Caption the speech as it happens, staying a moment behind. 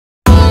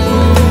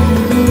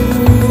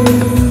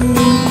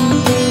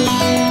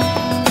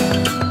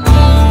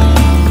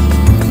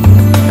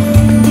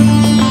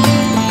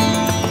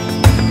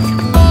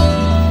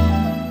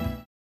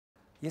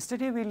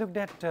Yesterday we looked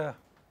at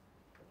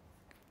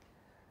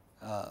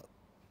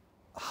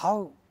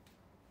how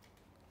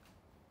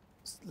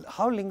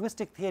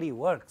linguistic theory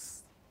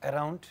works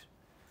around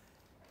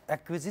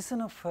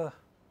acquisition of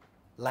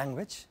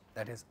language,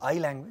 that is I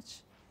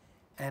language,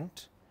 and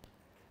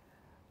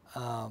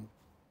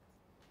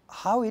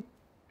how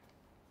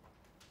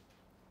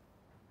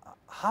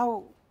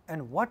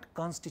and what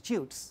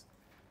constitutes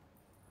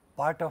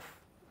part of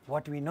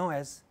what we know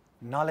as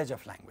knowledge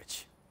of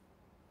language.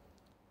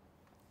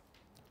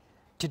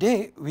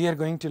 Today we are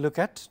going to look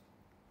at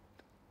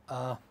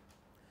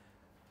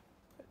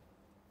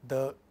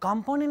the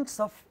components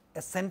of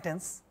a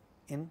sentence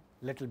in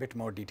little bit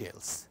more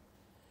details.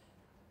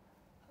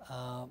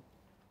 So,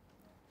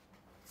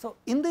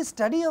 in the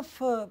study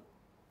of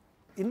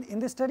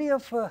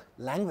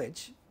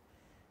language,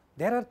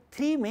 there are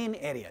three main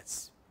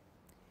areas,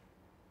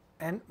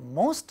 and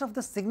most of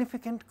the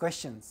significant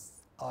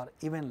questions or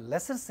even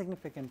lesser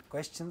significant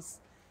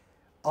questions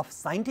of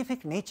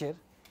scientific nature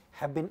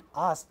have been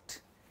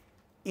asked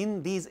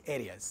in these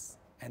areas,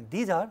 and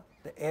these are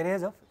the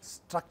areas of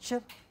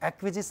structure,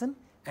 acquisition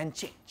and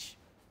change.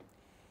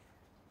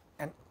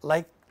 And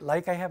like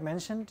I have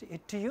mentioned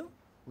it to you,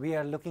 we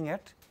are looking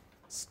at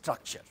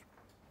structure.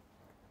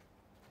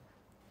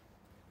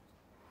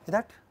 Is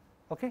that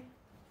okay?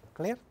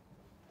 Clear?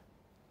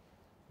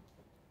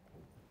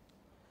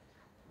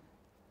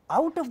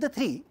 Out of the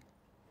three,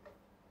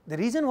 the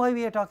reason why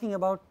we are talking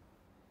about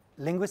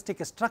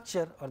linguistic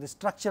structure or the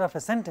structure of a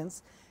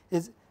sentence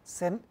is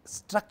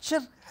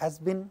structure has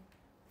been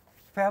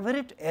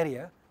favorite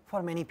area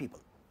for many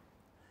people.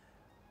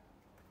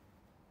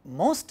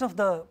 Most of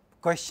the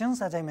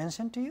questions, as I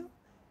mentioned to you,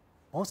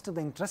 most of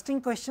the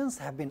interesting questions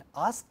have been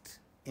asked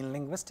in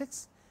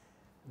linguistics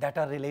that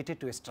are related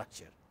to a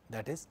structure.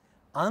 That is,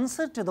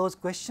 answer to those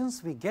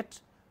questions we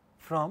get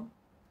from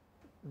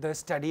the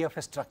study of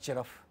a structure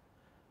of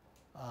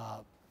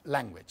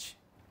language.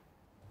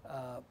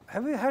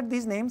 Have you heard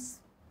these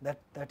names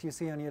that you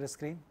see on your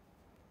screen?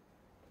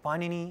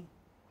 Panini,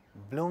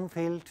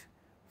 Bloomfield,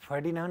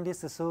 Ferdinand de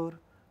Saussure,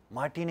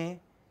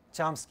 Martinet,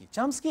 Chomsky.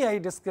 Chomsky I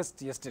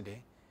discussed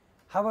yesterday.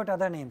 How about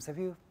other names? Have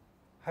you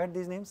heard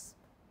these names?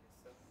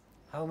 Yes,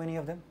 how many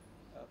of them?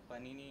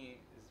 Panini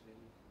is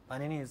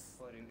Panini is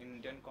for in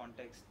Indian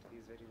context he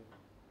is very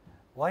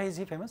Why is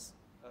he famous?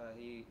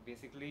 he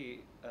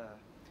basically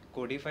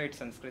codified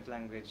Sanskrit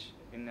language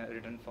in a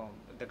written form,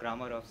 the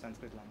grammar of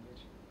Sanskrit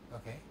language.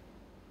 Okay.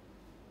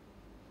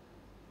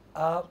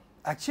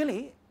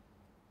 Actually,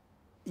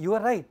 you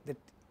are right that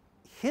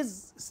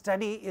his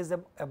study is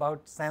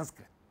about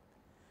Sanskrit,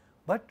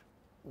 but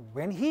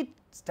when he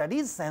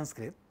studies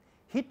Sanskrit,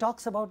 he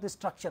talks about the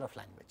structure of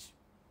language,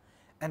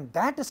 and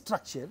that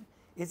structure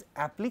is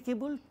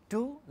applicable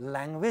to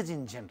language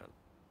in general.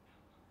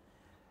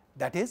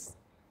 That is,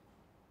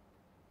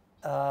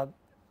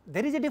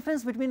 there is a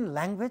difference between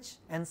language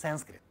and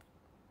Sanskrit.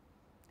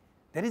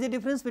 There is a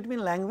difference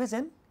between language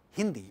and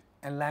Hindi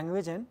and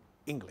language and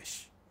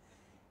English.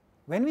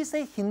 When we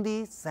say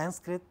Hindi,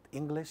 Sanskrit,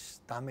 English,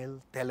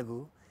 Tamil,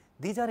 Telugu,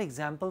 these are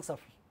examples of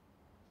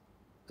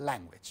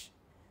language.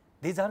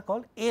 These are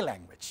called a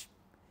language,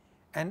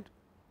 and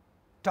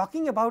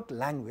talking about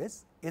language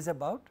is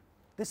about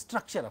the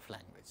structure of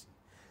language.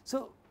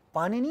 So,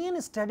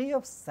 Paninian study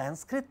of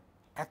Sanskrit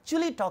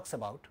actually talks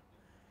about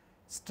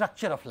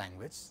structure of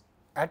language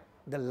at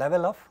the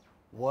level of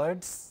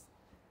words,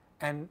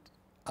 and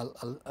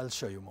I'll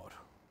show you more.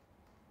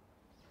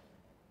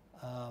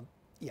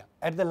 Yeah,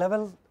 at the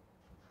level.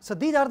 So,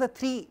 these are the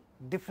three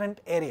different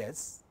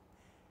areas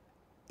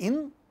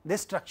in the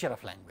structure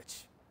of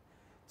language.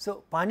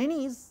 So,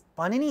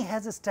 Panini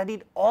has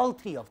studied all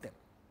three of them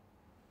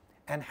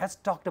and has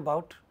talked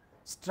about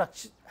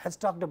structure, has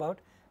talked about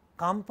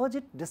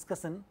composite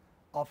discussion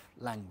of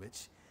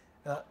language.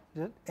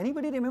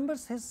 Anybody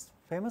remembers his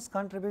famous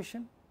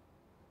contribution,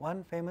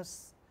 one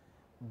famous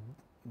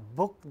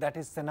book that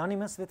is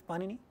synonymous with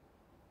Panini?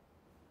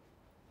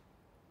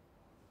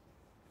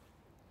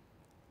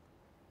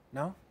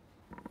 No?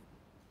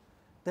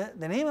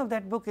 The name of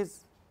that book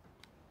is,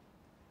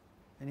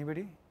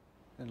 anybody?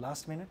 The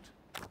last minute?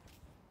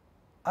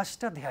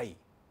 Ashtadhyayi.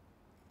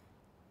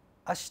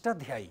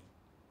 Ashtadhyayi.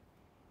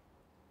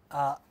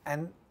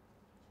 And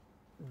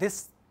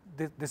this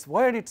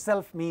word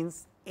itself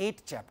means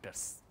 8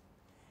 chapters,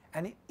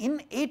 and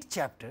in 8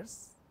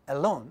 chapters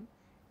alone,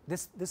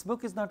 this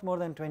book is not more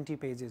than 20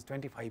 pages,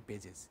 25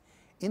 pages.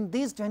 In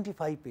these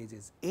 25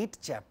 pages, 8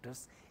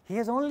 chapters, he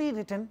has only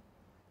written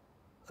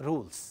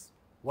rules,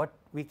 what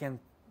we can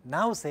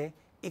now say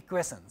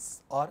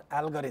equations or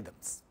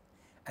algorithms,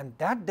 and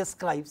that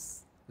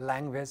describes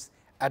language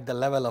at the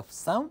level of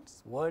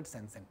sounds, words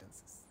and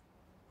sentences.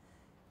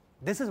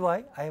 This is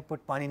why I have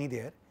put Panini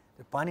there.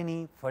 The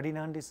Panini,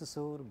 Ferdinand de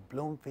Saussure,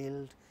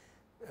 Bloomfield,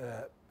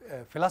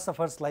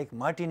 philosophers like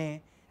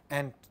Martinet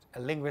and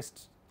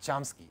linguist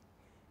Chomsky.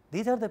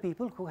 These are the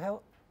people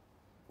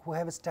who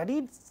have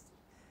studied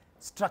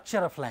structure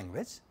of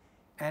language,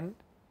 and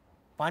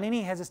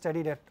Panini has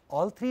studied at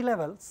all 3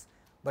 levels,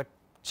 but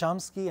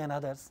Chomsky and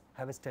others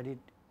have studied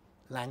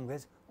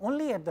language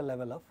only at the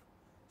level of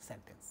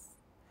sentence.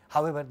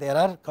 However, there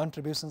are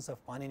contributions of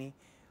Panini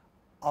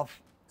of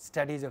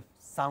studies of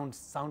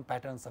sound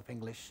patterns of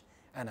English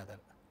and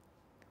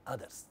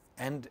others,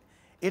 and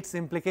its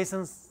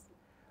implications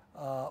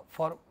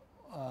for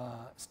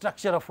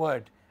structure of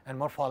word and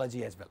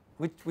morphology as well,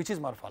 which is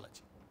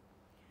morphology.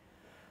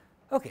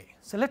 Okay,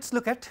 so let us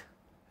look at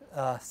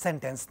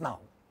sentence now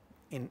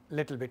in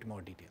little bit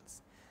more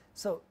details.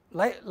 So,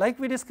 like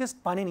we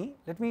discussed Panini,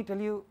 let me tell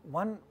you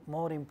one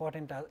more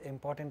important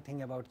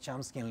thing about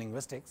Chomsky and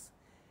linguistics.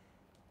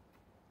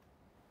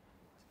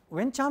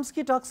 When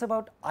Chomsky talks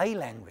about I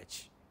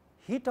language,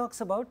 he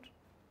talks about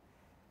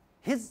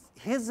his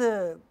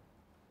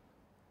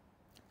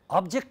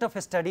object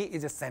of study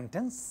is a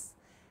sentence,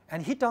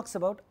 and he talks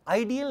about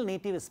ideal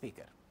native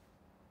speaker.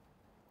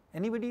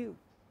 Anybody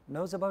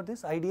knows about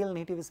this ideal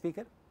native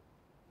speaker?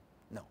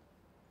 No.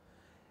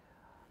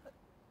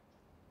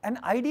 An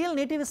ideal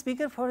native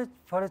speaker for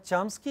a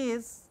Chomsky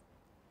is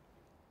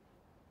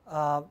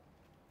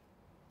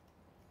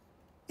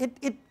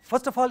it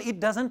first of all it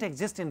does not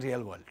exist in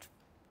real world.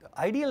 The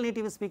ideal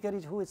native speaker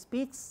is who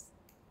speaks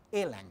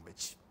a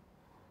language.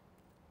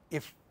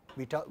 If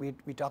we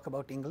talk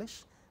about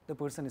English, the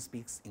person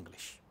speaks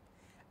English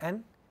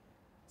and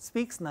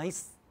speaks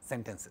nice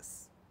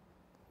sentences,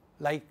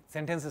 like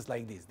sentences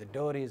like these: the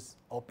door is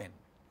open,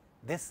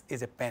 this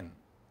is a pen,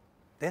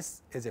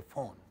 this is a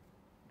phone.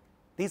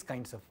 These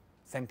kinds of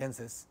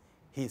sentences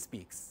he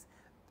speaks.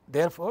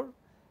 Therefore,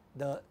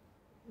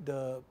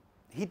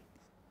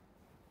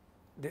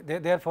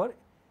 therefore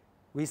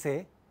we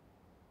say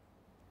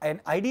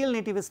an ideal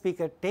native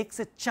speaker takes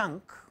a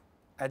chunk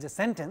as a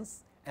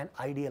sentence and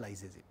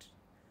idealizes it.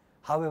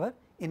 However,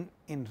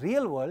 in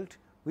real world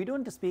we do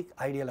not speak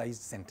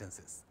idealized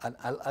sentences.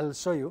 I will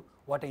show you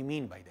what I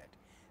mean by that.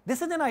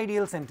 This is an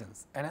ideal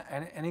sentence,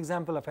 an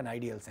example of an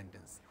ideal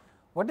sentence.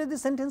 What does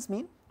this sentence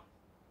mean?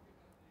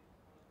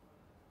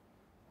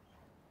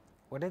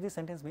 What does this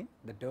sentence mean?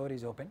 The door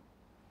is open.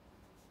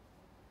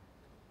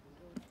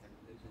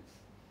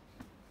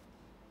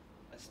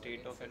 A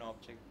state of an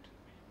object.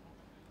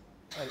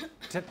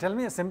 Tell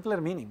me a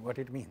simpler meaning what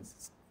it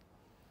means.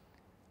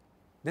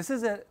 This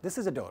is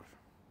a door,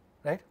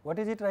 right? What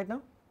is it right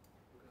now?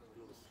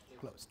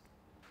 Closed.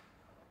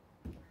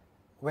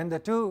 When the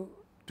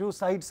two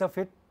sides of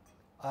it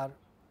are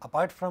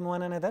apart from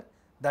one another,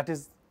 that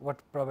is what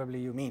probably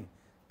you mean,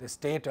 the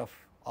state of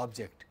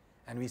object,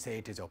 and we say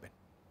it is open.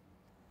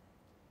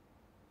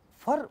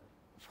 For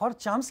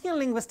Chomskyan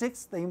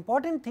linguistics, the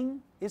important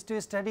thing is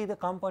to study the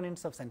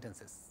components of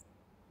sentences,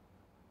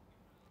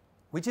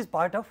 which is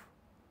part of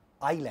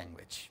I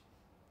language.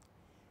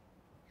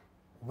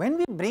 When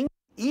we bring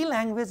E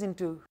language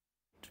into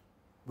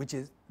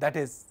it, that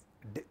is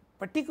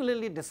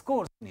particularly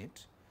discourse in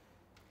it,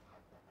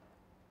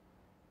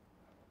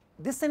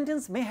 this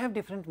sentence may have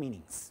different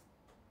meanings.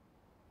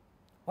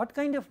 What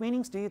kind of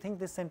meanings do you think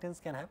this sentence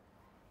can have?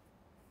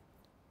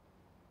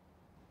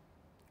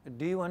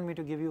 Do you want me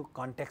to give you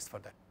context for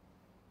that,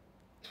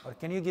 or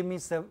can you give me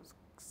a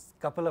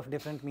couple of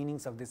different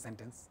meanings of this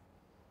sentence?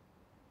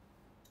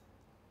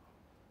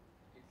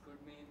 It could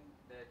mean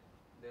that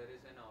there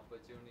is an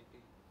opportunity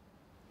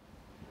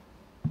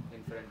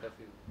in front of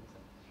you.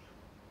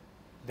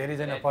 There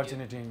is an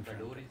opportunity in front.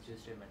 The door is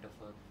just a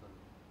metaphor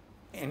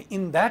for. And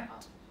in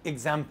that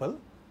example,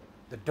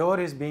 the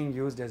door is being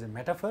used as a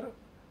metaphor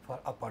for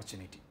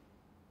opportunity,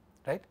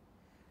 right?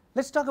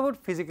 Let us talk about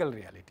physical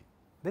reality.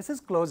 This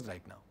is closed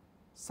right now.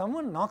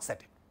 Someone knocks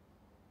at it,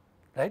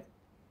 right?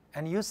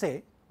 And you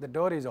say the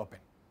door is open.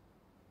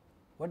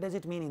 What does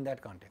it mean in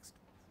that context?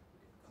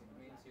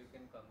 It means you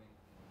can come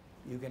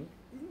in.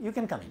 You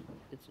can come in.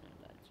 It's not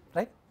large.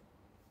 Right?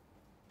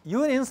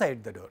 You are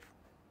inside the door.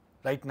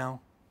 Right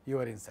now you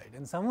are inside,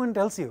 and someone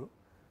tells you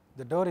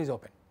the door is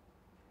open.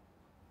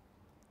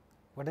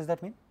 What does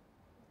that mean?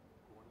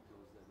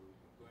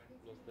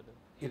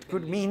 It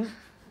could mean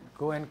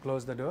go and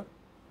close the door.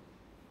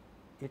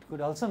 It could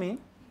also mean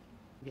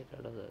Get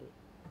out of the.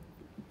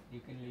 You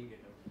can leave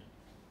it out.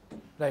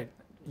 right,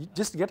 you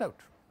just get out,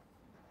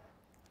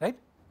 right?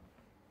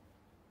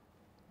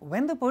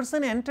 When the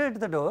person entered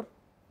the door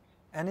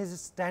and is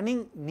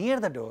standing near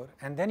the door,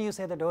 and then you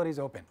say the door is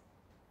open,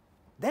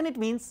 then it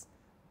means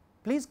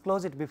please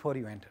close it before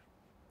you enter.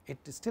 It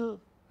still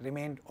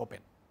remained open.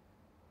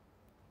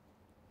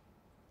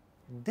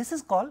 This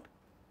is called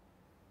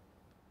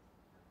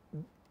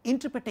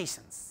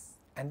interpretations,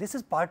 and this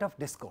is part of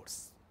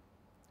discourse.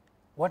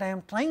 What I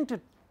am trying to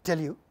tell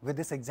you with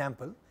this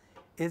example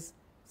is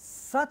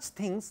such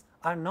things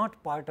are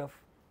not part of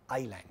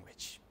I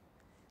language.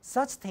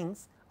 Such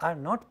things are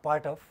not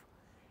part of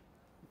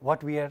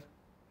what we are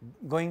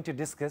going to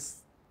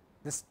discuss,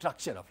 the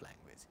structure of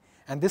language,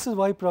 and this is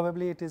why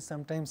probably it is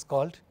sometimes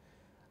called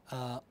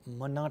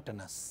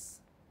monotonous.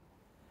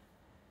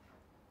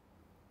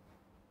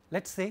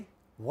 Let us say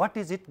what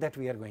is it that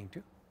we are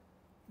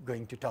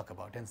going to talk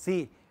about and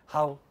see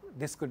how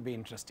this could be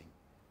interesting.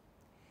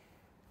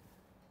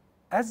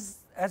 As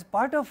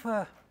part of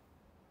a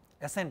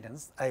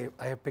sentence, I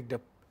have picked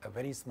up a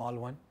very small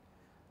one.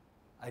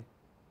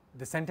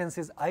 The sentence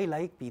is I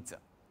like pizza.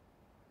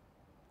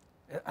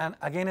 And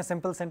again a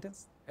simple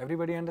sentence.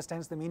 Everybody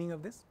understands the meaning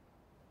of this?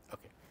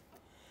 Okay.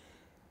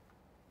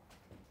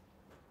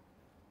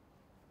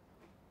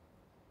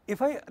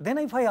 If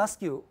I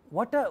ask you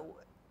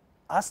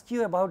ask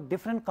you about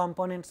different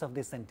components of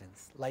this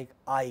sentence like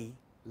I,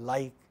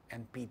 like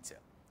and pizza.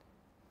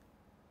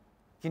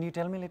 Can you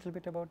tell me a little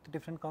bit about the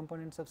different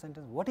components of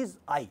sentence? What is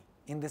I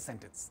in this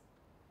sentence?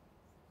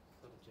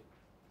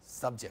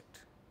 Subject.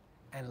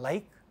 And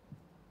like?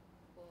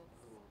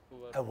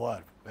 A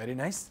verb. Very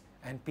nice.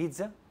 And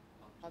pizza?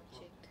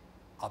 Object.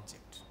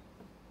 Object.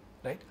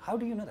 Right? How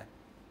do you know that?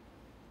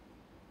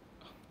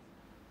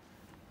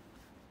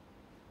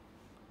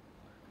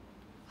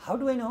 How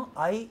do I know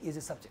I is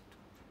a subject?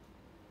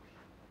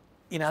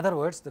 In other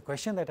words, the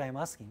question that I am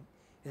asking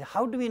is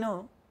how do we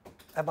know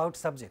about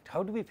subject?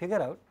 How do we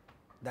figure out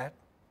that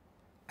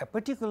a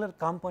particular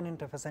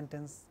component of a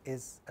sentence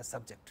is a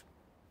subject?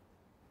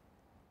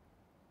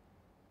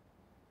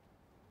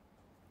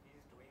 He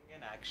is doing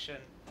an action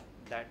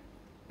that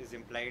is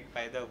implied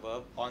by the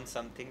verb on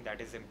something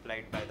that is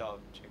implied by the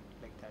object,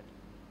 like that.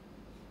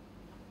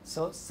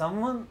 So,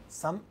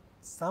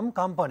 some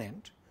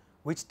component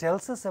which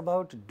tells us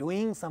about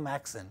doing some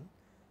action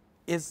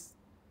is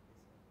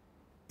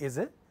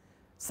a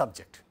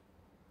subject,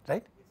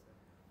 right?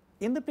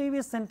 In the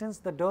previous sentence,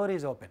 the door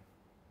is open.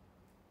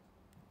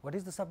 What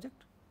is the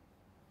subject?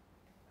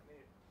 I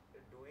mean,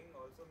 doing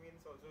also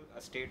means also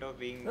a state of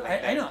being. No,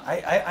 like I know.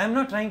 I am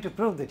not trying to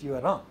prove that you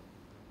are wrong.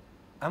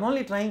 I am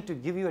only trying to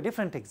give you a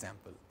different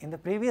example. In the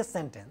previous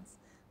sentence,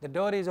 the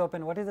door is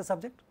open. What is the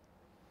subject?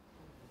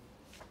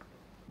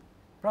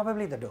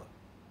 Probably the door.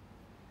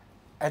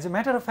 As a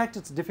matter of fact,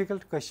 it's a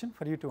difficult question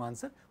for you to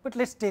answer, but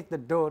let's take the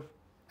door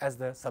as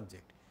the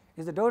subject.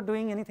 Is the door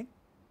doing anything?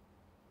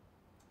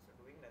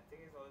 So doing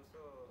nothing is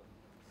also.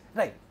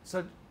 Right.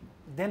 So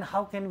then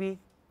how can we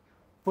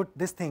put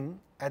this thing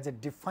as a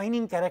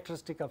defining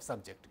characteristic of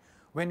subject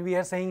when we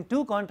are saying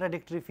two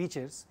contradictory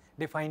features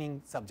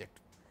defining subject?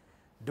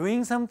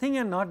 Doing something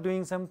and not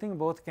doing something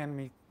both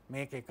can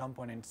make a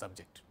component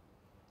subject.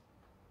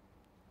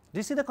 Do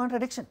you see the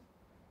contradiction?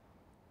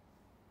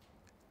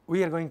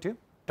 We are going to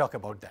talk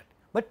about that,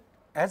 but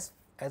as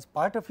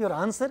part of your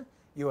answer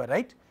you are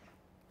right.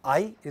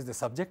 I is the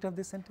subject of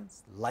this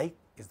sentence, like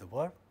is the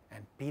verb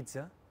and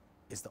pizza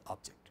is the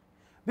object.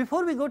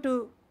 Before we go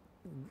to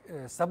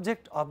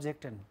subject,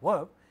 object and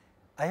verb,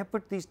 I have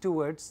put these two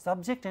words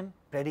subject and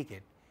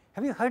predicate.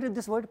 Have you heard of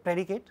this word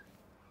predicate?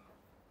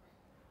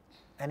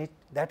 And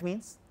that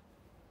means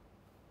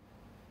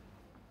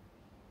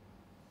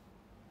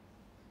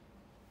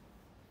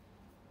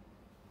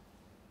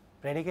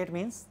predicate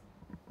means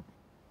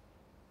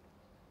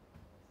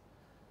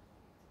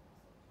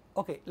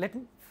okay,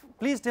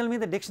 please tell me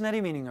the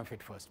dictionary meaning of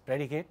it first.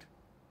 Predicate.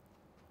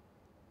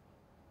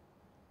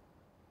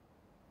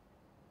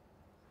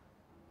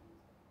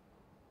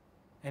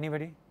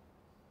 Anybody?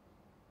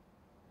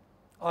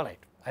 All right.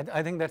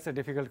 I think that's a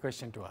difficult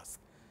question to ask.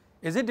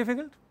 Is it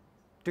difficult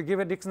to give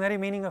a dictionary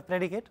meaning of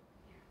predicate?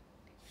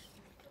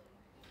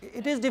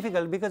 It is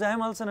difficult because I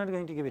am also not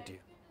going to give it to you.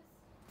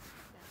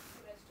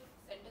 The rest of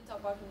the sentence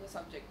apart from the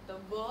subject, the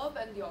verb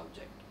and the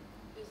object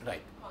is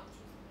Right. conscious.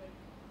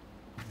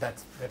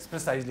 That's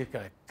precisely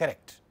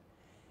correct.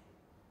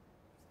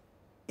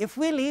 If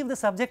we leave the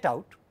subject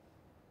out,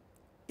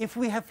 if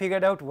we have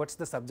figured out what's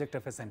the subject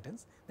of a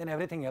sentence, then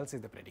everything else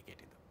is the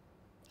predicate.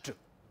 True.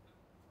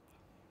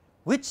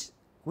 Which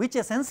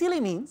essentially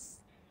means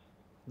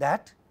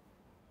that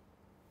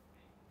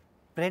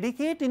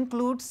predicate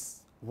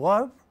includes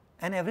verb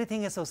and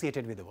everything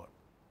associated with the verb.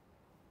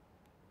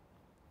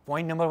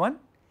 Point number one,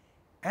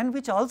 and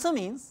which also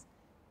means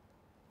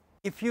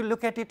if you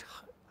look at it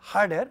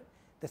harder,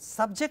 the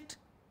subject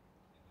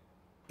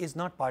is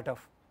not part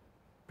of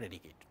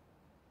predicate.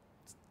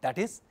 That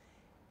is,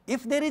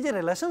 if there is a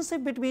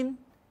relationship between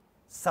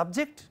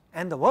subject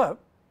and the verb,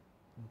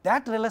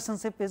 that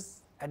relationship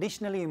is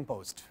additionally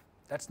imposed.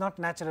 That is not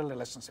natural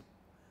relationship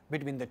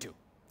between the two.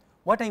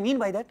 What I mean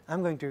by that, I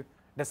am going to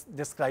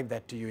describe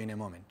that to you in a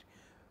moment.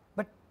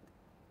 But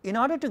in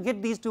order to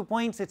get these 2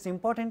 points, it is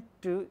important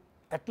to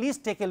at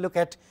least take a look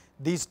at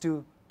these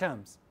two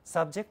terms,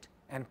 subject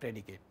and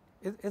predicate.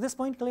 Is this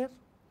point clear?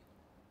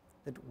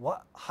 That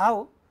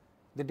how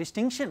the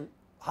distinction,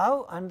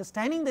 how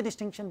understanding the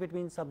distinction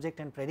between subject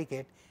and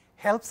predicate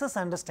helps us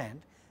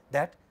understand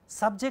that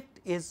subject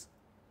is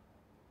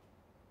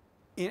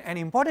an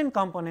important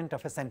component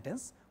of a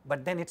sentence,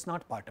 but then it is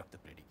not part of the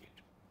predicate,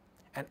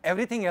 and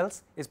everything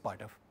else is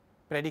part of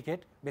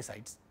predicate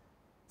besides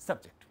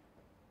subject.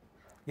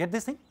 Get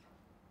this thing?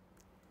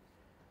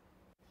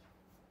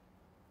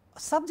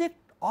 Subject,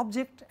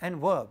 object and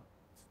verb,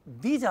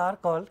 these are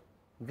called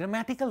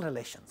grammatical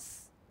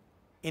relations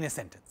in a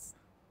sentence.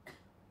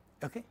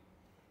 Okay?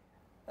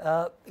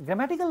 By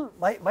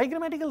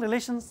grammatical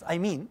relations I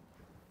mean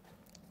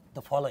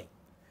the following.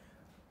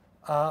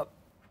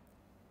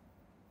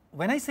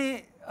 When I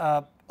say,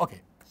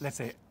 okay, let us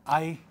say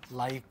I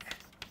like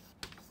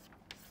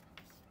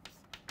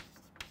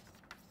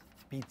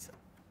pizza.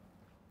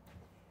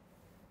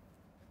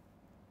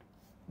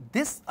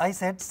 this I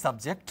said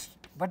subject,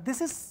 but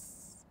this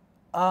is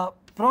a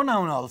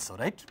pronoun also,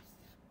 right?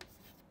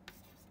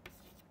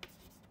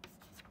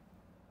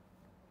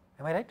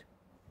 Am I right?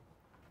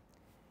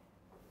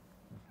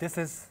 This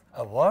is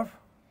a verb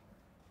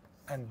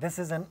and this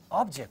is an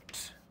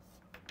object,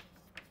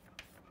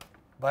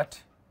 but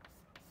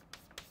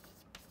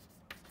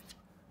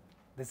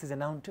this is a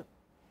noun too,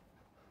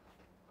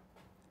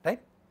 right?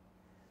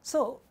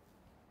 So,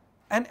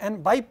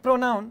 and by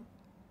pronoun,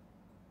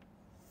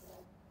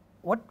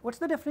 what's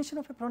the definition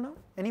of a pronoun?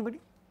 Anybody?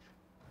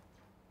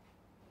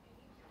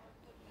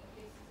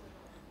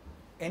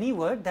 Any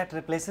word that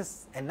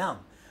replaces a noun,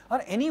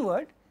 or any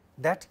word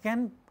that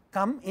can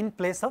come in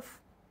place of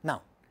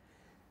noun.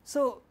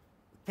 So,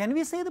 can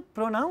we say the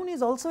pronoun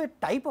is also a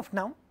type of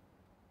noun,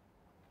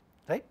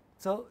 right?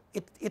 So,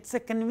 it's a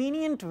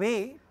convenient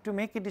way to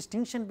make a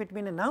distinction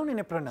between a noun and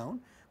a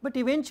pronoun, but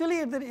eventually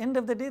at the end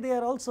of the day they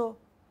are also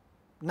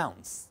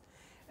nouns,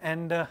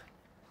 and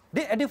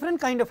they a different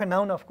kind of a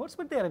noun of course,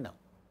 but they are a noun.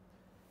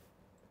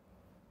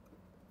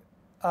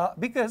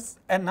 Because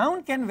a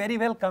noun can very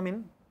well come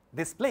in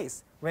this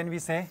place when we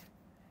say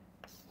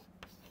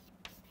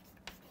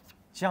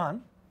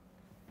John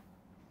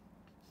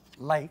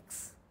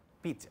likes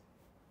pizza,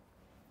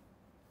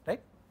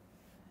 right?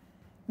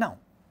 Now,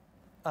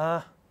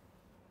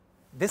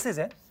 this is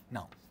a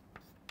noun.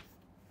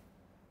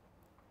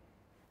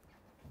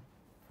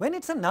 When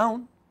it is a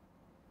noun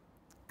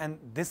and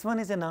this one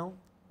is a noun,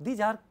 these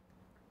are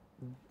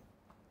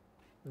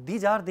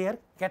their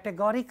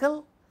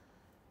categorical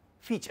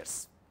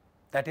features,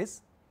 that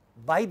is,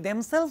 by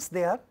themselves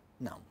they are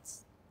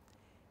nouns,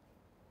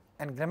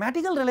 and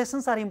grammatical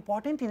relations are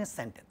important in a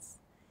sentence.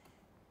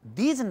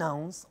 These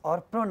nouns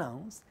or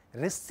pronouns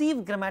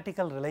receive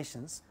grammatical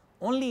relations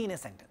only in a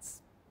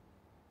sentence.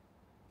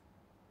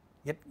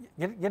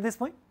 Get this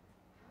point?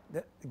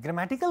 The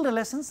grammatical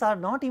relations are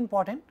not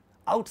important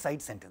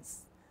outside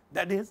sentence.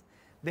 That is,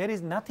 there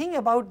is nothing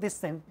about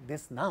this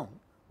noun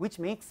which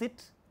makes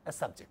it a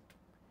subject.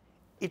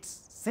 It is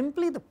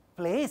simply the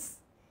place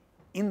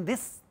in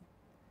this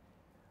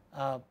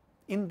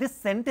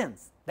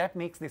sentence that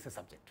makes this a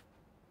subject,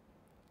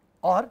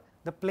 or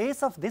the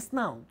place of this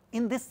noun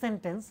in this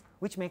sentence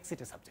which makes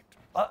it a subject,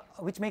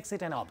 which makes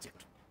it an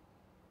object.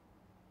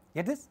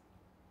 Get this?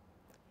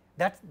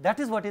 That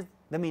is what is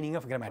the meaning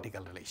of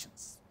grammatical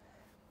relations.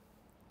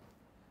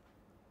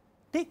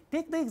 Take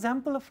the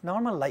example of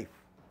normal life.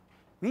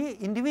 We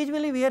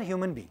individually are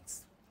human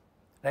beings,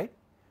 right?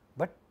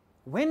 But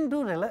when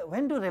do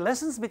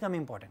relations become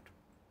important?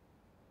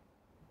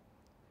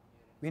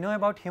 We know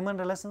about human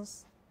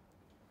relations,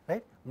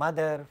 right?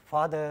 Mother,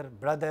 father,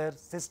 brother,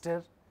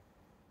 sister.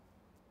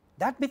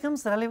 That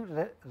becomes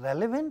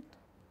relevant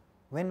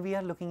when we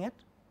are looking at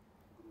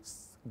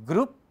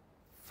group,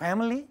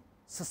 family,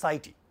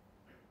 society,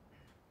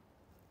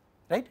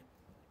 right?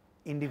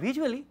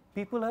 Individually,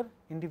 people are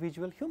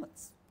individual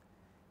humans.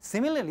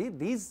 Similarly,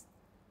 these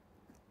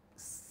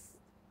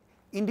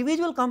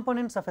individual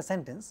components of a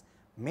sentence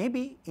may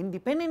be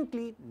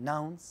independently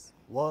nouns,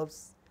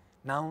 verbs,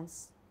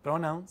 nouns,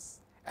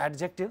 pronouns,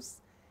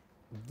 adjectives.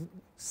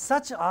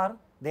 Such are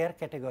their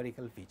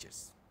categorical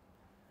features.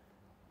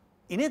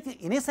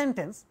 In a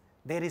sentence,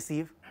 they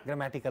receive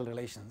grammatical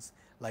relations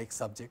like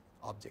subject,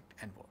 object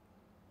and verb.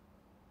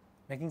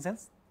 Making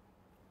sense?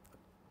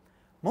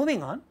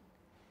 Moving on,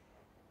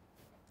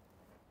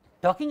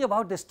 talking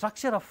about the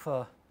structure of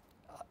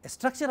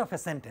a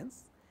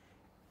sentence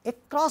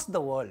across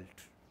the world,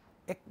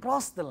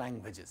 across the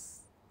languages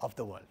of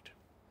the world.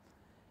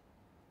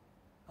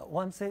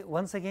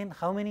 Once again,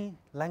 how many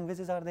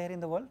languages are there in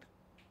the world?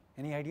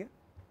 Any idea?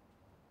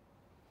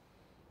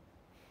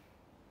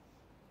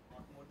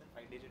 Not more than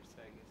 5 digits,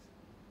 I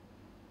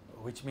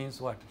guess. Which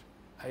means what?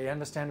 I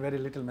understand very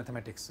little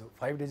mathematics. So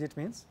 5 digit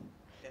means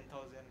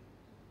 10,000.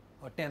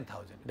 or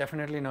 10,000.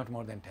 Definitely not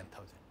more than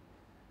 10,000.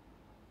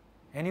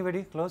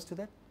 Anybody close to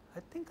that? I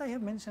think I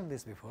have mentioned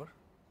this before.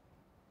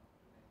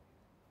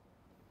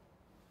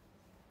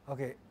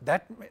 Okay,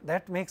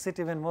 that makes it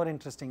even more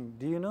interesting.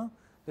 Do you know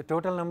the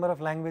total number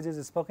of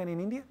languages spoken in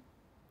India?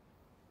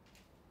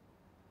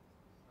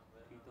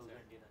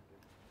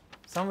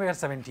 Somewhere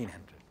 1700,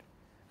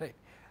 right?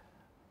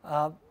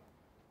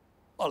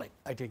 All right,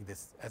 I take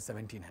this as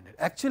 1700.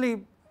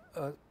 Actually,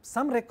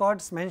 some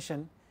records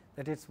mention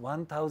that it is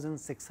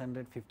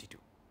 1652,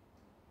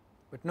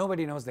 but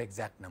nobody knows the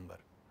exact number.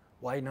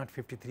 Why not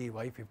 53,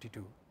 why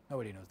 52?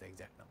 Nobody knows the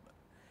exact number.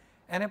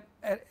 And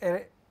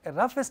a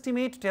rough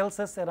estimate tells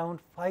us around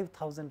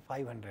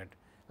 5,500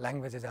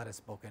 languages are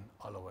spoken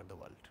all over the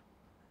world,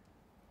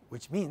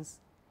 which means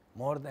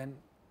more than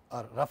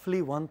or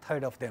roughly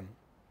 1/3 of them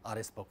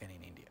are spoken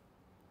in India.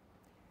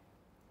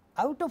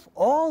 Out of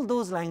all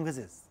those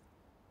languages,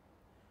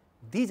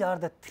 these are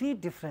the 3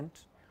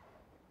 different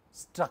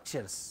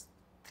structures,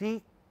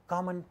 3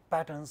 common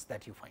patterns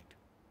that you find.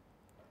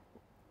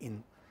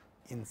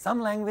 In some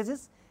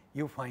languages,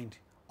 you find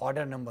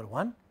order number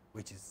 1,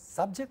 which is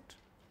subject,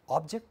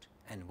 object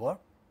and verb.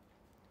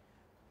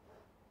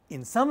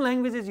 In some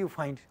languages, you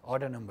find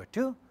order number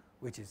 2,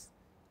 which is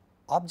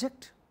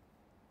subject,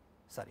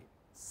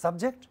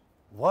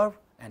 verb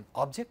and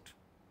object.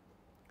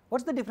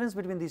 What is the difference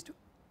between these two?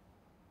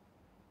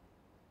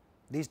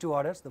 These two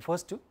orders, the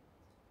first two?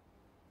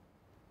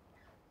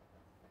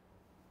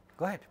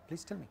 Go ahead,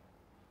 please tell me.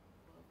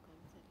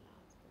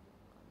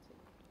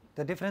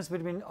 The difference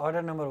between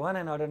order number 1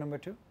 and order number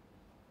 2?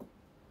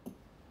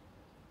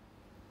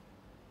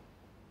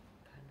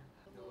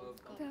 The verb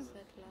comes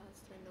at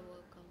last and the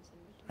verb comes in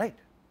between. Right.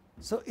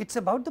 So, it is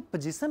about the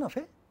position of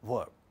a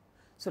verb.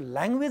 So,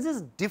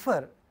 languages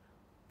differ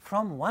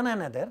from one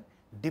another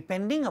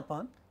depending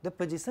upon the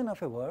position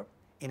of a verb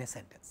in a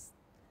sentence.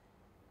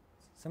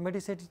 Somebody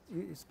said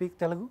you speak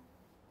Telugu?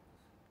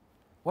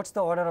 What is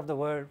the order of the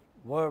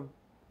verb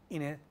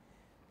in a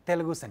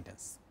Telugu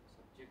sentence?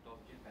 Subject,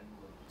 object and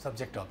verb.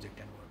 Subject, object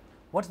and verb.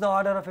 What is the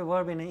order of a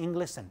verb in an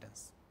English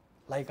sentence?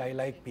 Like I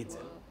like pizza.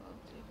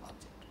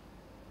 Object.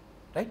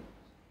 Right?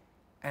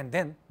 And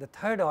then the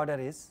third order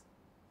is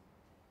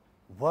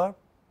verb,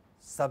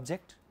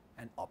 subject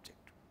and object,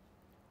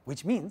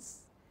 which means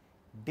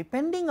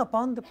depending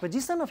upon the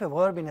position of a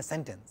verb in a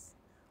sentence,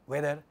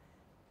 whether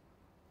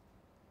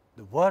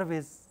the verb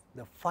is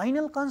the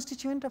final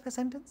constituent of a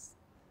sentence,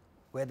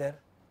 whether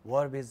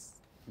verb is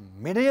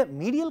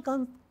medial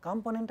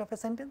component of a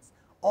sentence,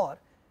 or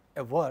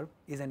a verb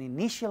is an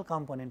initial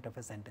component of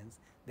a sentence,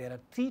 there are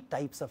 3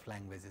 types of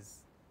languages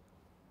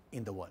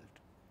in the world.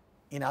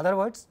 In other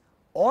words,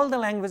 all the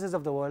languages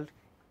of the world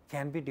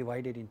can be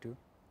divided into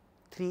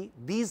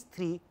these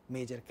three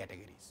major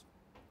categories,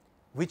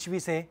 which we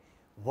say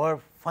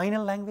verb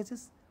final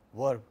languages,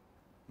 verb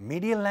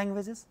medial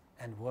languages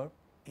and verb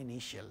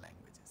initial languages.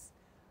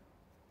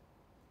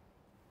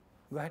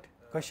 Go ahead,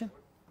 question?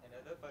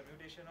 Another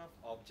permutation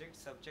of object,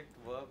 subject,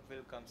 verb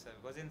will come, sir.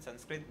 Because in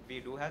Sanskrit we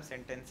do have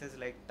sentences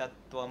like tat,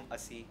 tvam,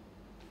 asi,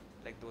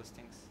 like those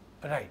things.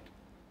 Right.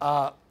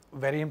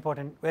 Very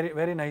important,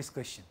 very nice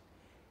question.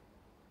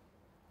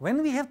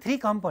 When we have 3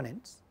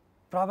 components,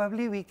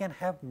 probably we can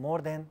have more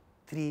than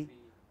 3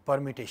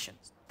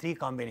 permutations, 3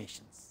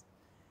 combinations.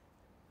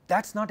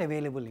 That is not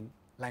available in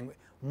language.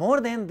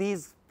 More than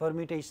these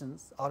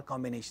permutations or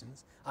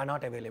combinations are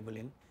not available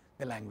in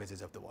the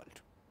languages of the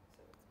world.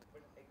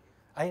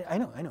 I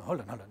know,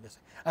 hold on, just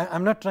I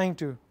am not trying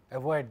to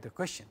avoid the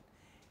question.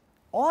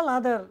 All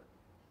other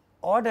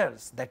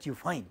orders that you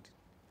find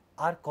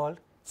are called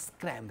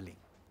scrambling.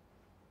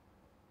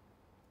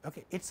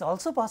 Okay. It is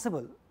also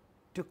possible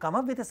to come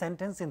up with a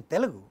sentence in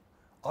Telugu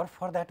or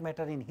for that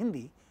matter in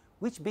Hindi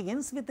which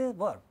begins with a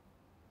verb.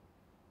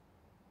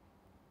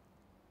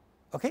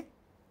 Okay.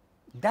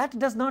 That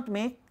does not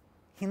make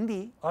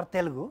Hindi or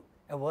Telugu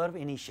a verb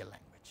initial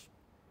language.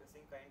 The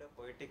same kind of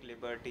poetic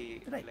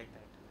liberty, Right. like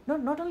that. No,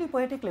 not only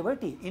poetic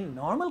liberty, in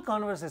normal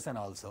conversation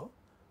also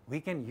we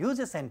can use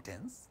a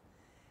sentence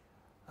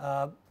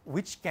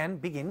which can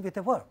begin with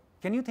a verb.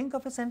 Can you think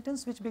of a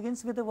sentence which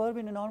begins with a verb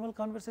in a normal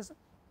conversation?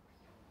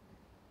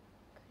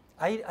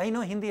 I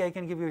know Hindi, I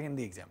can give you a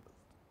Hindi example.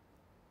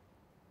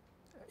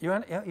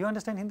 You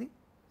understand Hindi?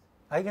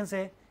 I can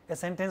say a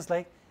sentence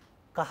like,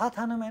 कहा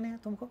था ना मैंने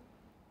तुमको?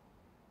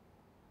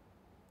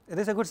 Is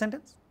this a good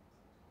sentence?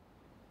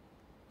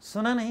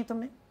 सुना नहीं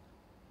तुमने?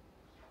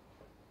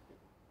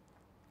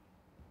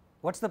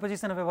 What is the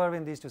position of a verb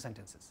in these 2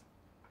 sentences?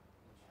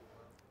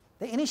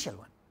 The initial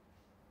one,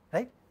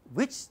 right?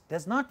 Which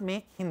does not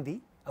make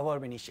Hindi a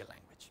verb initial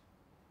language.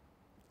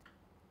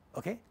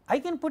 Okay? I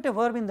can put a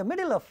verb in the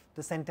middle of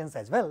the sentence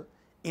as well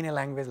in a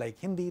language like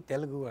Hindi,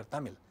 Telugu or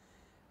Tamil.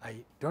 I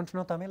do not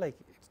know Tamil,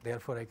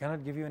 therefore I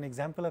cannot give you an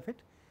example of it,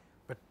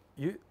 but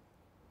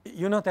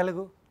you know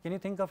Telugu. Can you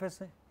think of a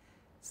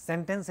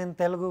sentence in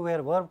Telugu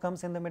where verb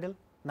comes in the middle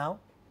now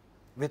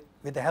with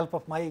the help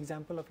of my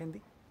example of Hindi?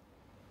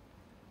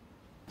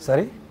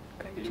 Sorry?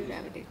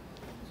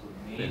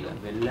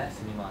 Vella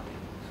cinema.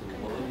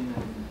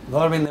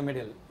 Verb in the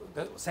middle.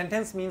 The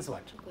sentence means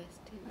what?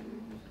 Question.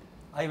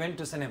 I went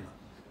to cinema,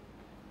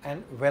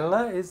 and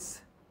Vella is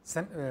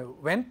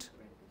went.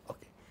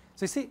 Okay.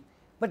 So you see,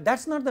 but that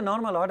is not the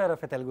normal order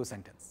of a Telugu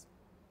sentence.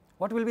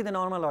 What will be the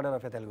normal order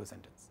of a Telugu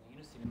sentence?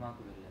 Cinema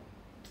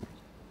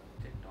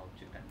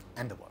object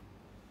And the verb.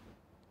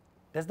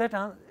 Does that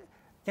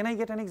can I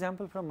get an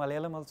example from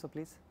Malayalam also,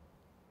 please?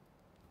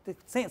 The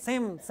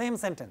same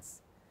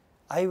sentence.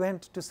 I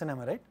went to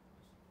cinema, right?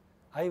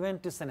 I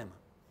went to cinema.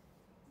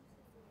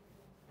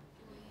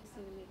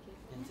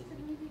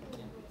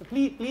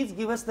 Please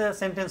give us the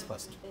sentence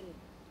first.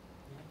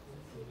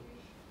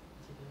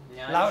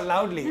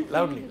 Loudly.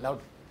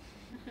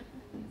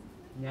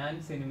 ഞാൻ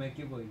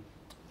സിനിമയ്ക്ക് പോയി.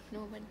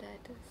 No, but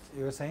that is.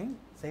 You were saying?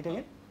 Say it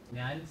again.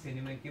 ഞാൻ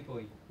സിനിമയ്ക്ക്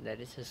പോയി. That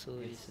is a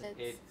suicide.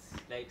 It's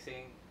like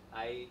saying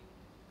I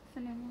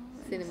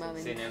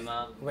Cinema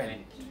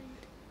went.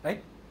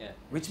 Right? Yeah.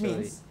 Which Sorry.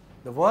 means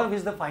the verb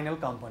is the final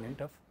component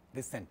of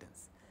this sentence.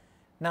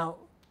 Now,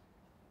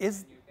 is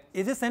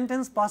a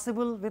sentence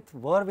possible with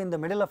verb in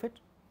the middle of it?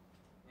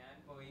 ഞാൻ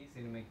പോയി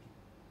സിനിമയ്ക്ക്.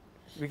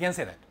 We can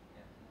say that.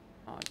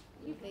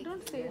 You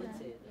don't say that.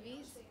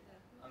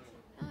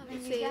 We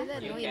say that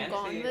You no, can in say that.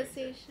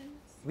 conversations.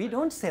 We do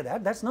not say that.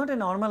 That is not a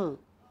normal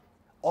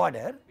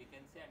order. We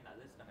can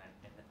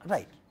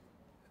Right.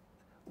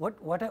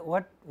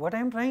 What I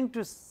am trying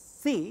to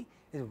see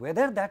is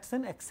whether that is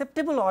an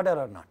acceptable order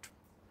or not.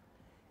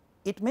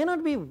 It may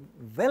not be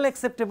well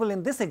acceptable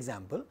in this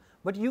example,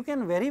 but you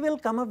can very well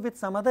come up with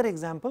some other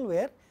example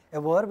where a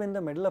verb in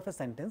the middle of a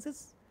sentence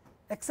is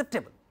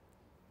acceptable.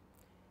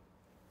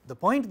 The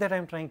point that I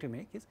am trying to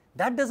make is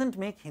that does not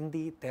make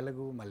Hindi,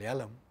 Telugu,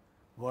 Malayalam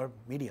verb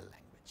medial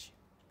language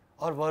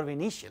or verb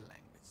initial language.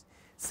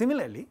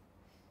 Similarly,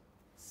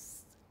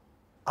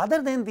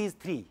 other than these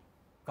three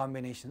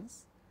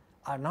combinations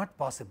are not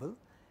possible,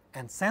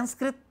 and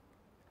Sanskrit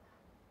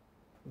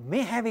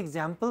may have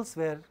examples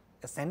where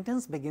a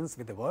sentence begins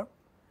with a verb,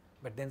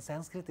 but then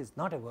Sanskrit is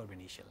not a verb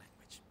initial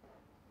language.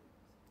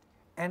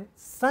 And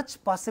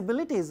such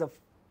possibilities of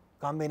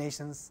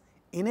combinations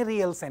in a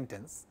real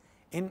sentence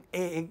in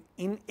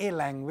a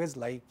language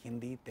like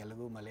Hindi,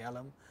 Telugu,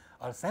 Malayalam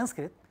or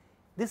Sanskrit,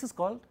 this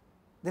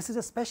is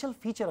a special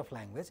feature of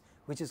language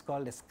which is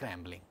called a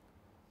scrambling.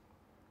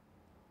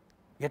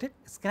 Get it?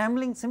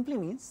 Scrambling simply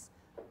means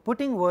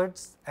putting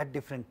words at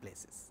different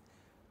places.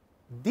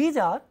 These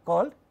are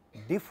called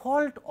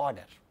default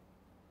order.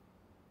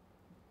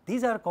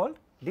 These are called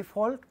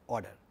default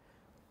order.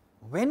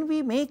 When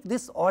we make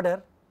this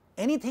order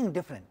anything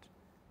different,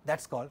 that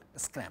is called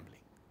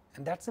scrambling,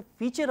 and that is a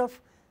feature of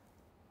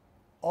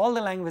all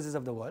the languages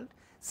of the world.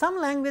 Some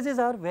languages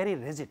are very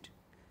rigid.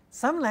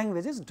 Some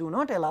languages do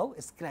not allow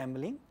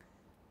scrambling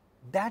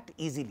that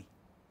easily,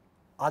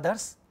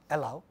 others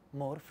allow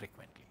more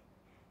frequently.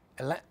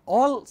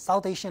 All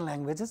South Asian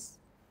languages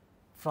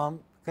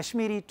from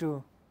Kashmiri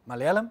to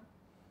Malayalam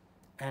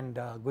and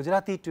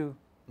Gujarati to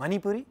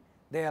Manipuri,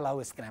 they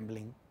allow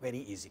scrambling very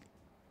easily.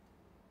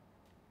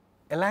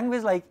 A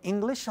language like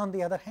English on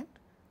the other hand,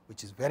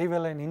 which is very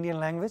well an Indian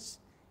language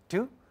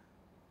too,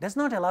 does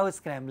not allow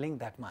scrambling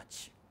that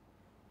much.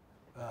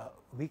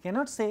 We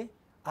cannot say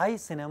I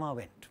cinema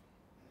went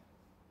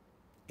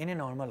in a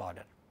normal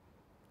order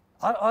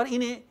or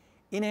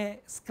in a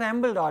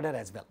scrambled order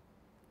as well.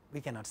 We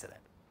cannot say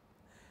that.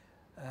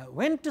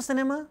 Went to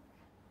cinema,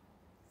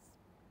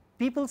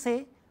 people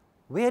say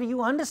where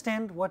you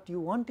understand what you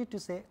wanted to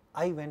say,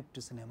 I went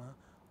to cinema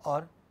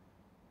or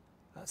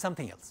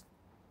something else.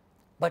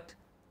 But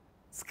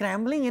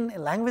scrambling in a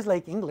language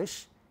like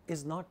English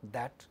is not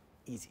that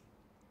easy.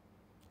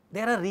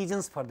 There are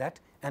reasons for that,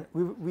 and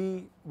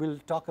we will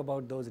talk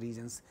about those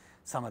reasons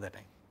some other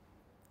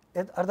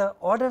time. Are the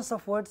orders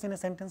of words in a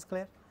sentence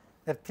clear?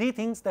 There are three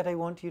things that I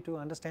want you to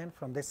understand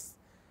from this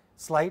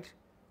slide.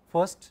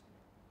 First,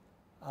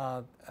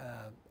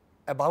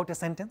 about a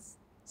sentence,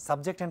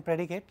 subject and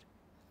predicate,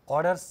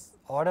 order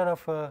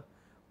of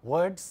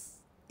words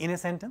in a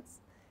sentence,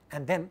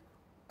 and then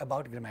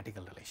about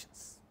grammatical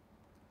relations.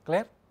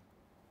 Clear?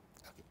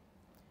 Okay.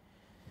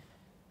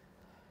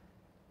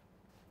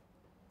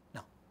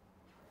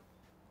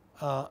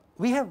 Now,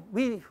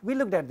 we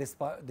looked at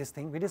this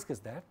thing. We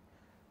discussed that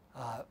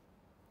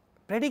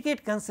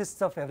predicate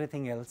consists of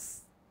everything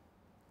else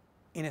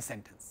in a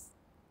sentence,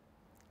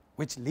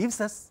 which leaves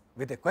us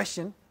with a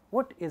question: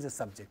 what is a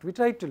subject? We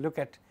tried to look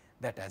at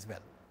that as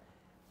well.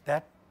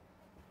 That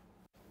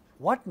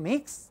what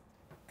makes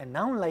a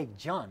noun like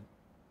John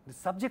the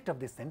subject of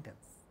this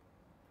sentence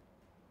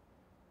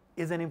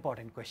is an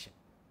important question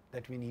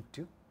that we need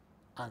to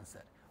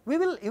answer. We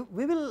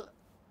will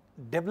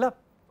develop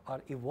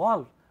or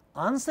evolve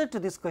answer to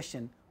this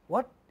question,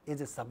 what is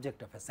a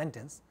subject of a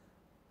sentence,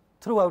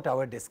 throughout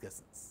our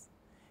discussions.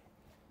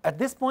 At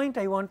this point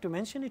I want to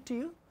mention it to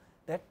you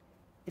that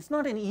it is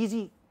not an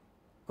easy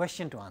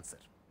question to answer.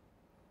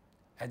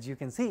 As you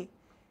can see,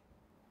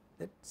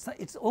 that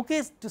it is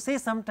okay to say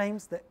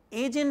sometimes the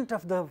agent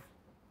of the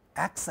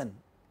action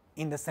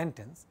in the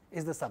sentence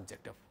is the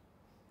subject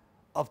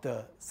of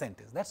the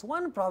sentence. That is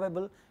one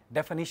probable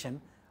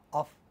definition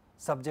of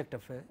subject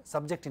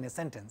in a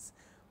sentence,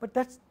 but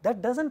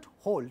that does not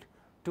hold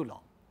too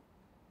long.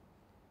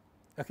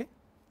 Okay?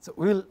 So,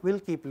 we will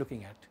keep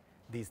looking at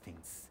these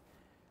things.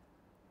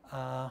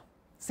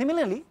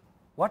 Similarly,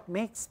 what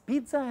makes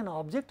pizza an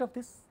object of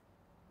this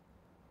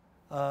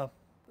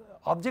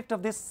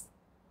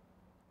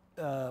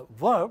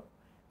verb,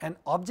 an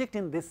object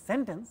in this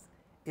sentence,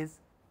 is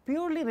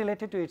purely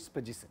related to its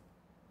position.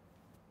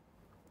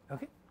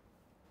 Okay?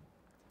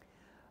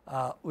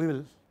 We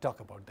will talk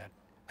about that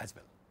as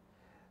well.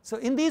 So,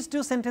 in these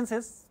two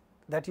sentences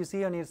that you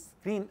see on your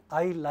screen,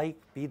 I like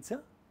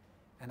pizza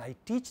and I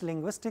teach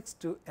linguistics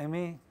to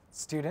MA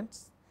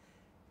students.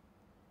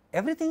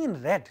 Everything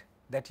in red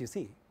that you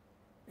see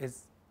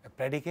is a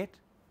predicate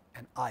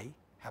and I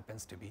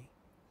happens to be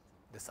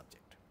the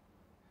subject.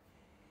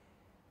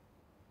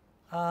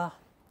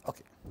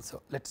 Okay,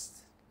 so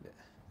let's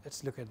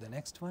look at the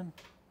next one.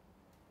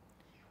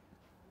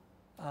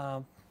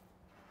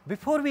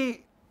 Before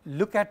we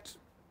look at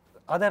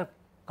other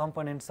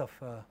components of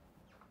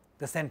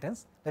the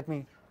sentence, let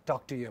me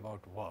talk to you about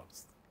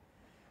verbs.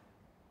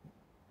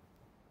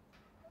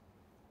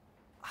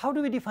 How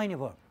do we define a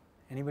verb?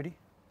 Anybody?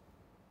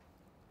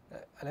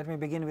 Let me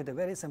begin with a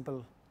very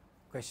simple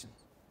question.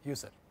 You,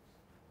 sir.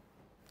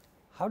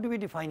 How do we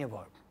define a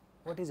verb?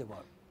 What is a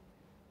verb?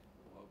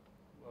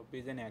 Verb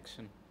is an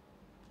action.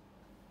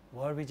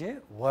 Verb is a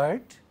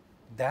word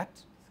that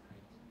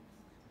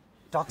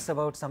talks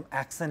about some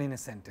action in a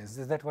sentence.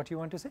 Is that what you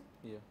want to say?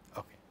 Yeah.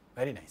 Okay,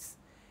 very nice.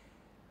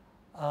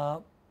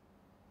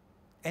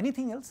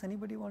 Anything else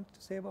anybody wants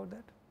to say about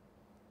that?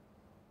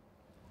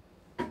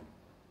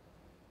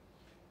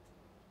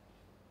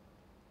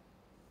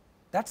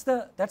 That's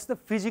the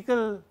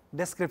physical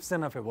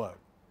description of a verb.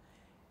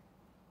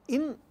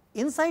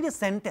 Inside a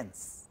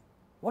sentence,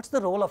 what's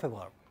the role of a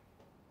verb?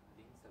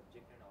 Being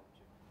subject and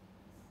object.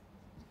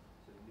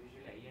 So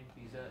usually I and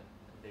pizza,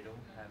 they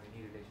don't have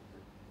any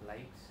relationship.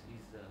 Likes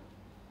is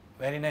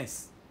Very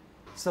nice.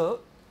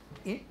 So,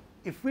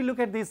 if we look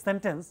at this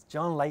sentence,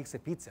 John likes a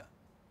pizza.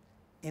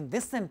 In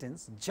this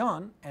sentence,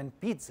 John and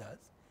pizzas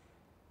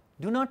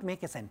do not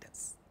make a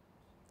sentence,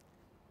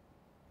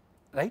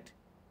 right?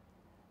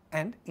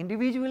 And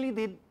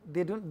individually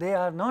they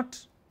are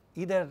not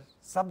either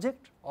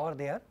subject or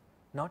they are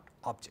not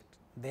object.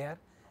 They are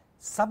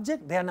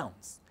subject, they are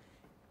nouns.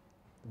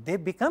 They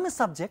become a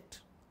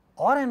subject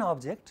or an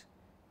object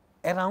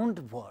around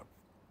verb.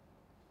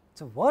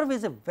 So, verb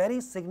is a very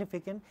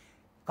significant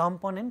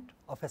component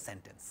of a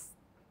sentence.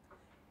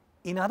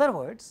 In other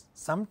words,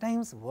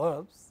 sometimes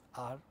verbs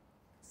are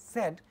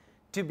said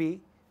to be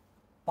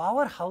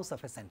powerhouse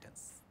of a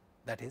sentence.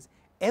 That is,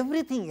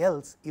 everything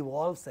else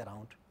evolves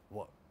around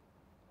verb.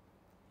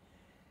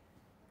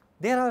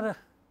 There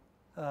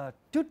are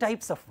two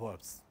types of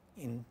verbs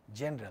in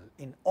general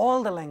in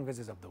all the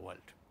languages of the world,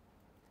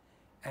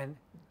 and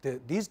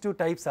these two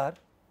types are,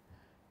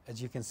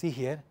 as you can see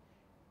here,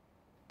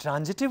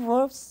 transitive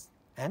verbs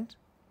and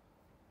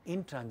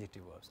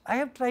intransitive verbs. I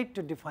have tried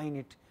to define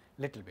it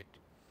little bit.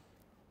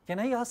 Can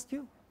I ask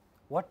you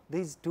what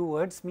these two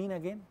words mean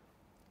again,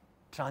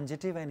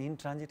 transitive and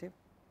intransitive?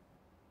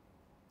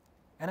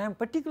 And I am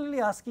particularly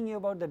asking you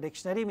about the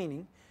dictionary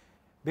meaning,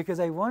 because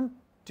I want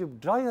to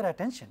draw your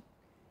attention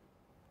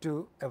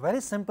to a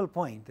very simple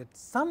point, that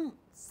some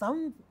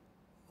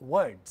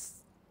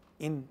words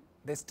in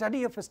the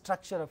study of a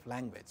structure of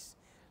language,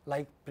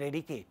 like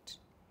predicate,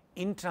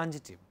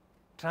 intransitive,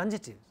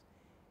 transitive,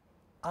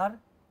 are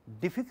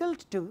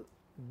difficult to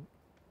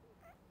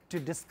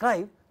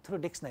describe through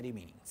dictionary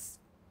meanings.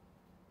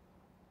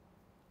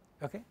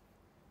 Okay?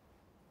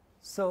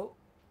 So,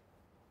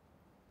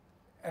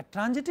 a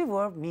transitive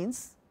verb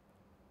means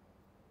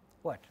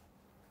what?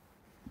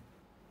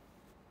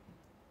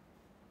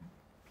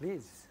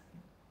 Please.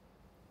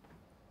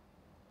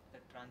 The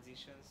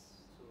transitions.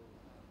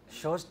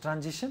 Shows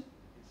transition,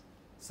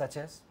 such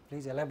as,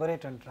 please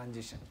elaborate on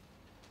transition.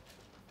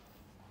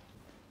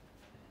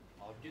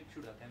 object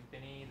should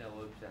accompany the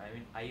verb. I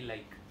mean, I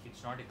like.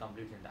 It's not a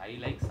complete sentence. I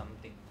like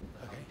something.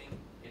 Okay. Something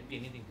can be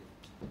anything.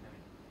 I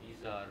mean,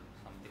 these are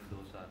something,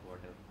 those are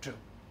whatever. True.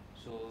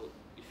 So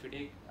if you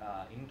take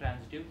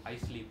intransitive, I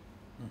sleep.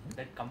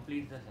 That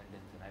completes the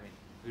sentence. I mean,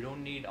 we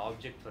don't need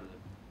object for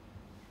that.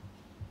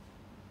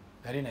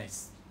 Very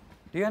nice.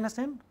 Do you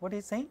understand what he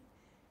is saying?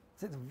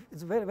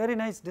 It's a very, very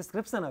nice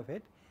description of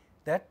it,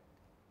 that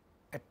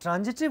a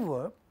transitive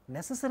verb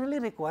necessarily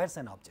requires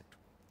an object.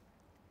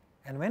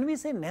 And when we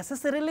say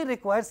necessarily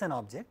requires an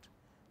object,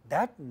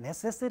 that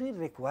necessary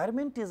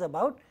requirement is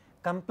about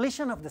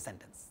completion of the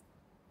sentence.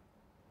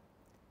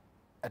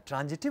 A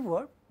transitive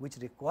verb which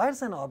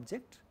requires an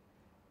object,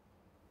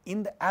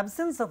 in the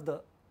absence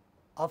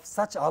of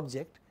such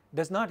object,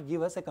 does not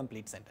give us a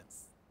complete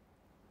sentence,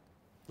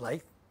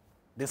 like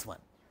this one.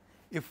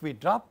 If we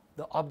drop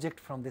the object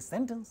from this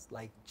sentence,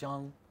 like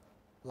John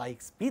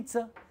likes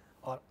pizza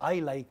or I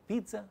like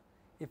pizza,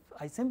 if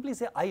I simply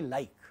say I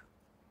like,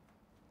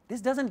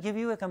 this does not give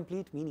you a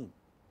complete meaning.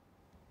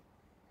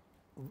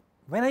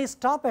 When I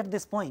stop at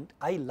this point,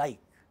 I like,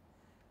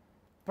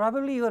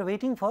 probably you are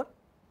waiting for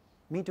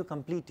me to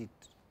complete it,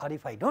 or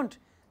if I do not,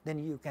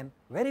 then you can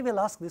very well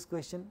ask this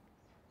question,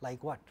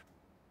 like what?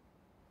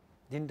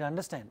 Did not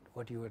understand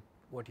what you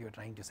were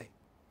trying to say.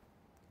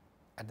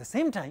 At the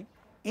same time,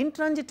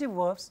 intransitive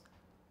verbs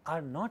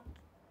are not,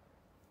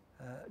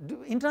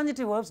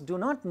 intransitive verbs do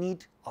not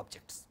need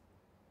objects,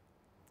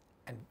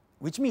 and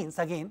which means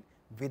again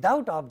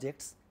without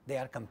objects they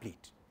are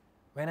complete.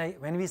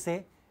 When we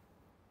say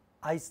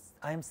I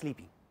am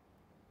sleeping,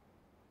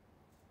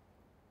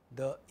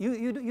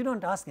 you do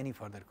not ask any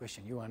further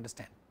question, you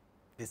understand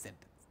this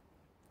sentence,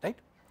 right?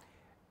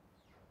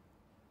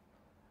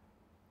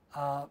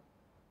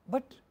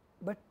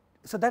 But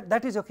so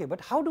that is okay,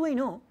 but how do I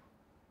know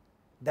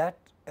that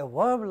a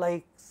verb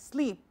like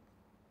sleep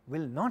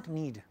will not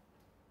need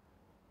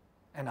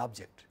an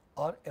object,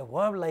 or a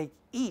verb like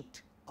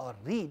eat or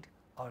read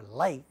or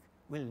like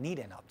will need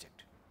an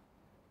object?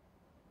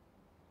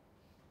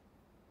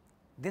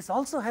 This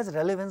also has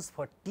relevance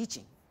for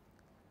teaching,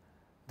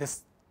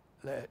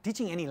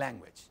 teaching any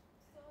language.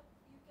 So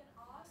you can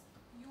ask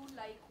you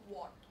like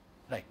what,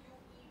 Right.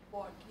 you eat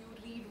what, you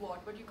read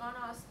what, but you can't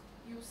ask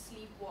you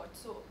sleep what.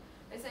 So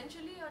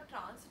essentially a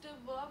transitive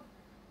verb,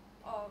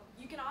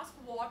 you can ask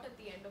what at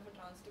the end of a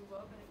transitive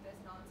verb, and if there's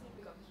an answer it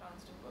becomes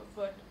transitive verb.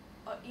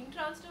 But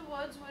intransitive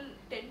words will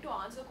tend to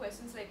answer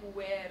questions like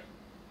where,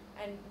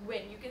 and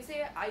when. You can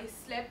say I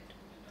slept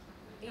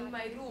in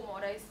my room or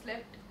I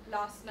slept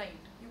last night.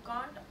 You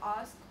can't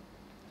ask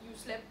you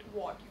slept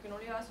what. You can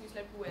only ask you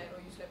slept where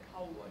or you slept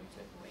how or you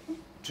slept when.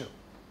 True.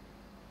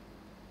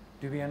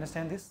 Do we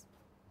understand this?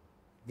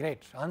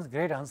 Great,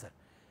 great answer.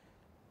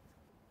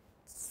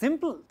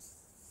 Simple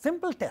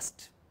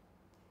test.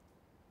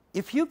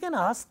 If you can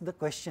ask the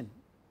question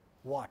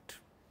what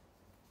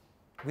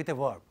with a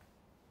verb,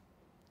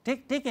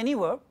 take any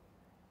verb,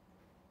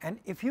 and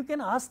if you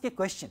can ask a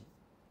question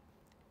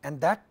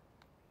and that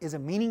is a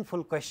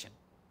meaningful question,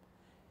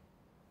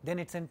 then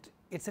it's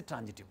a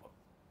transitive verb.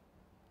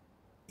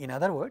 In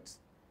other words,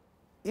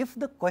 if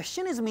the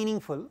question is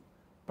meaningful,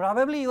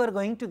 probably you are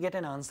going to get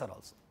an answer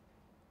also,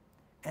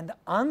 and the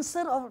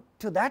answer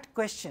to that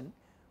question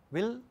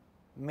will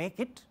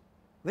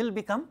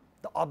become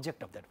the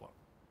object of that verb.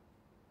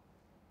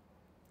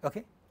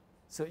 Okay?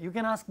 So, you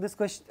can ask this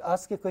question,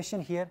 ask a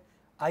question here,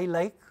 I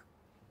like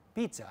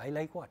pizza, I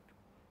like what?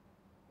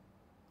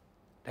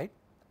 Right?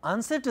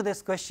 Answer to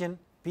this question,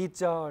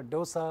 pizza or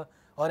dosa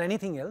or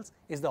anything else,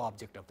 is the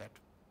object of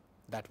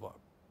that verb.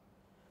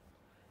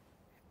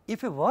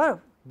 If a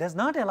verb does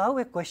not allow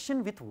a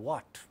question with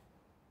what,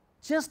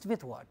 just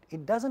with what,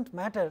 it does not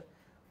matter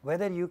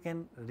whether you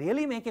can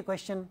really make a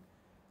question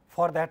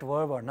for that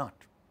verb or not.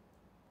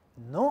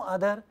 No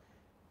other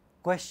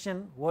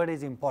question word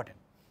is important.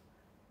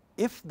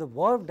 If the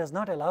verb does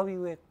not allow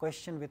you a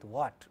question with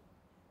what,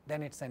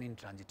 then it is an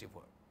intransitive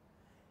verb.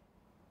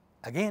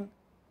 Again,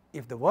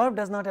 if the verb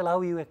does not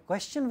allow you a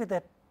question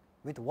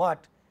with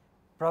what,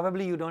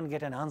 probably you do not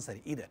get an answer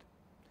either.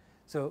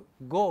 So,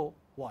 go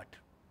what?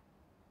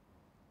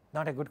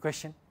 Not a good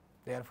question,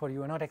 therefore,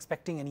 you are not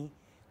expecting any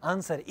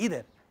answer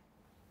either,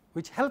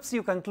 which helps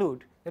you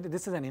conclude that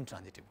this is an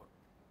intransitive verb.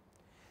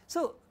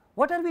 So,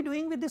 what are we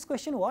doing with this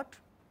question what?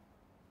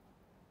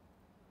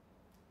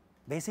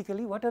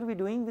 Basically, what are we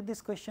doing with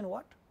this question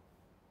what?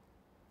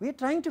 We are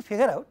trying to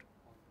figure out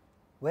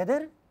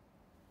whether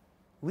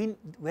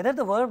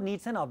the verb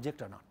needs an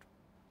object or not,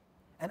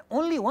 and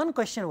only one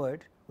question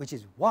word, which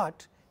is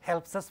what,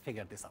 helps us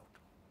figure this out.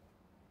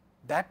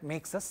 That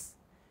makes us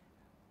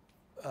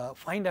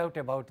find out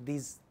about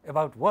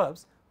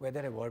verbs,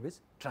 whether a verb is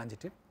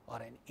transitive or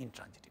an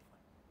intransitive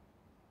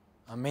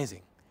one.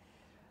 Amazing.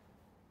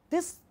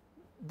 This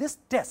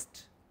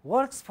test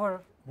works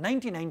for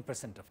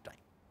 99% of time.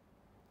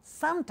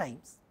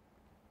 Sometimes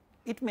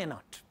it may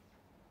not.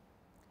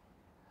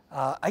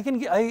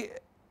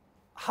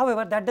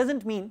 However, that does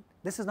not mean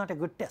this is not a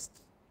good test.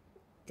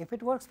 If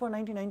it works for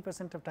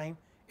 99% of time,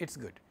 it is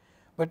good,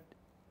 but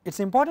it is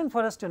important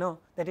for us to know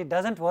that it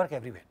does not work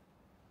everywhere.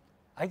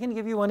 I can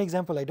give you one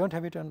example, I do not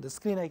have it on the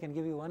screen, I can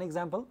give you one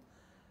example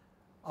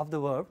of the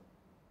verb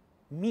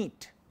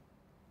meet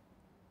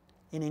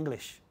in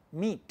English,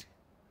 meet.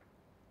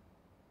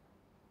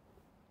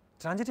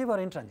 Transitive or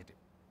intransitive?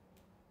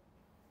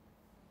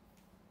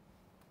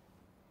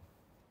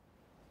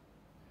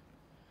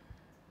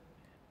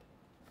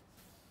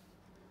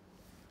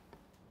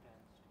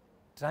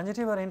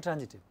 Transitive or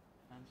intransitive?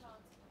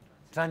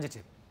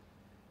 Transitive.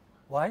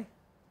 Why?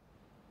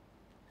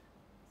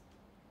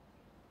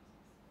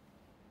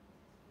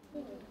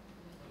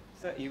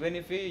 So, even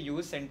if we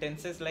use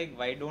sentences like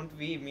why don't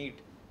we meet,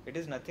 it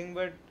is nothing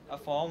but a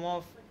form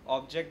of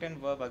object and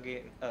verb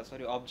again,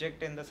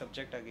 object and the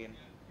subject again.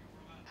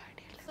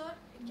 Sir,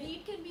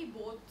 meet can be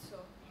both, sir.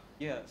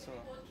 Yeah, It so can be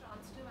both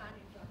transitive and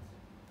intransitive.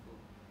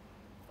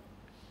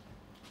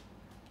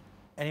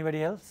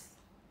 Anybody else?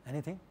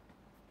 Anything?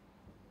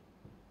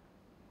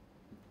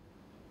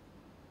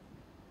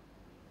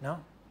 No?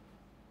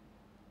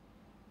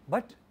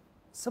 But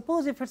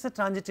suppose if it is a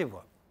transitive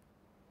verb,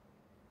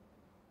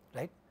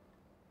 right?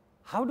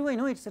 How do I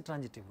know it is a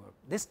transitive verb?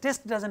 This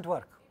test does not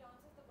work. It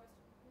answers the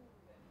question who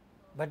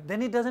then. But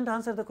then it does not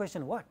answer the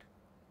question what.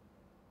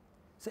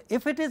 So,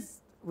 if it is,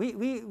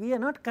 we are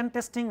not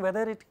contesting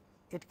whether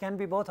it can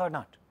be both or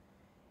not.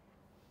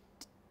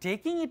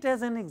 Taking it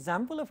as an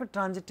example of a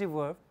transitive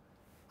verb,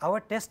 our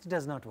test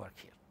does not work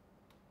here.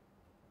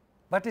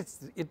 But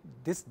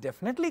this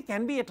definitely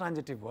can be a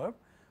transitive verb.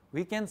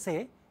 We can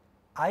say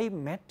I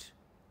met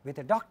with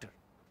a doctor.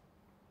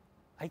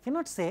 I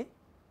cannot say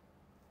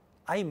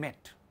I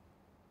met.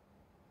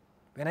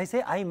 When I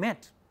say I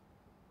met,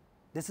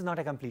 this is not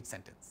a complete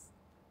sentence.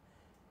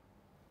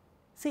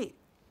 See,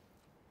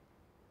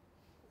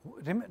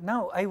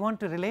 now I want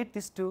to relate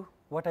this to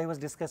what I was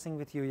discussing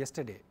with you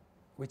yesterday,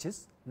 which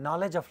is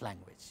knowledge of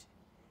language.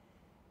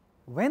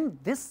 When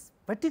this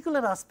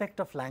particular aspect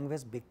of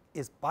language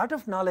is part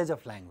of knowledge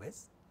of language,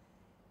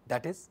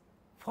 that is,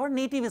 for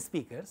native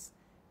speakers,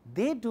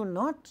 they do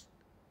not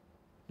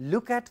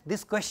look at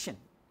this question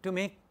to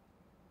make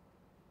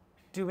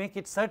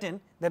it certain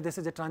that this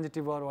is a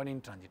transitive verb or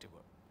intransitive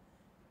verb.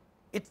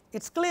 It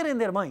is clear in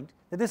their mind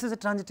that this is a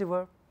transitive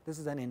verb, this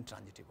is an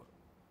intransitive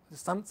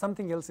verb,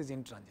 something else is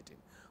intransitive.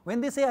 When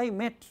they say I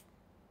met,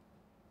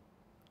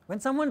 when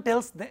someone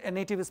tells a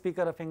native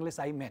speaker of English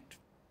I met,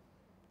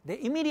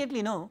 they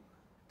immediately know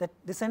that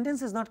the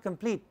sentence is not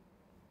complete,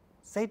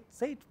 say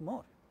it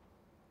more.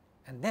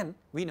 and then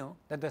we know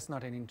that that's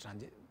not an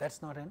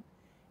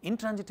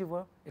intransitive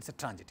verb, it's a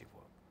transitive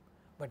verb.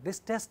 But this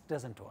test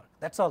doesn't work.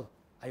 That's all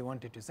I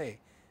wanted to say,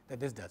 that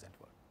this doesn't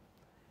work.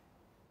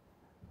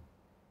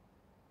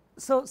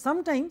 So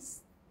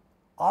sometimes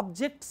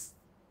objects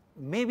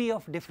may be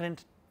of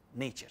different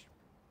nature.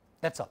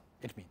 That's all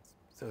it means.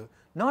 So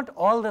not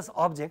all those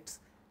objects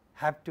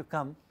have to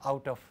come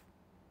out of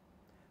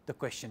the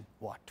question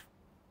what.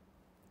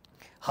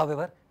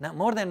 However, now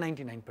more than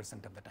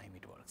 99% of the time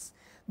it works.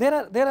 There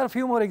are a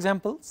few more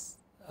examples,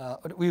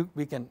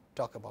 we can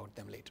talk about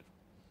them later.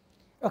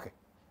 Okay.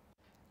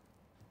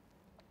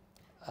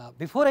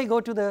 Before I go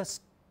to the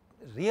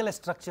real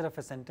structure of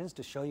a sentence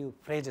to show you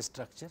phrase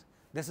structure,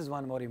 this is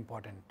one more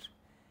important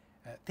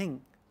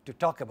thing to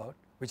talk about,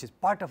 which is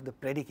part of the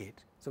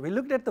predicate. So we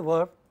looked at the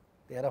verb,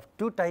 they are of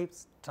two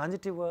types,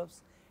 transitive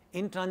verbs,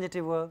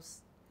 intransitive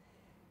verbs,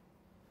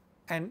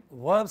 and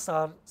verbs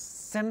are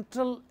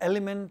central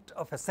element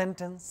of a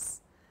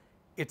sentence.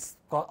 It's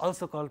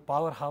also called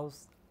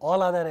powerhouse.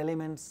 All other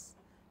elements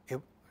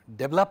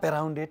develop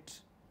around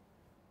it.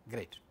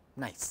 Great,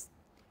 nice.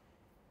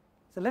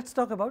 So let's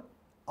talk about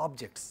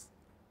objects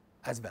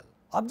as well.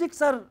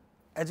 Objects are,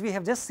 as we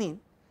have just seen,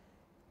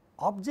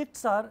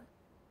 objects are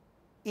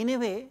in a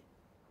way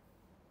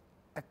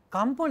a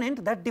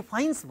component that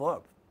defines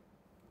verb,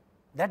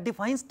 that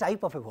defines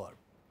type of a verb.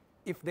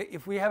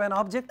 If we have an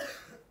object,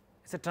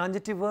 it's a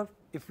transitive verb.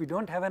 If we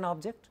don't have an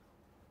object,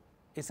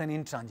 it's an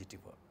intransitive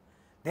verb.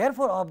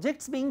 Therefore,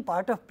 objects being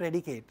part of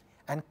predicate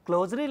and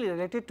closely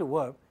related to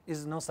verb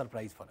is no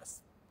surprise for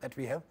us, that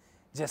we have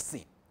just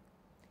seen.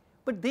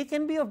 But they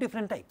can be of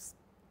different types,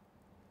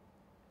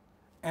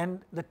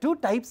 and the two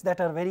types that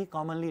are very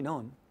commonly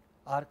known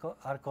are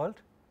called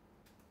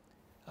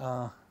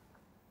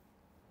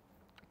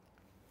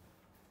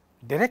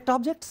direct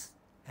objects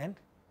and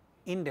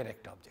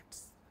indirect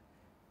objects.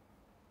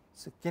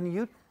 So can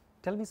you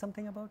tell me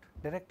something about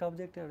direct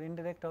object or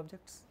indirect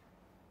objects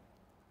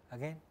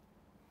again,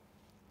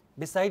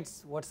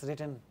 besides what is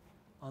written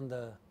on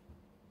the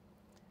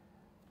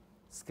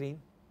screen?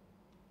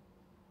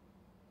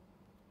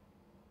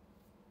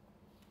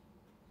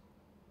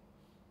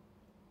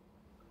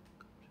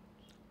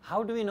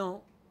 How do we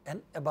know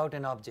about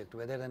an object,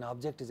 whether an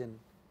object is a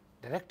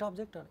direct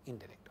object or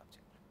indirect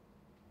object?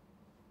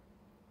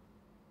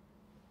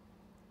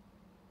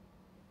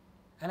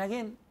 And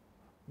again,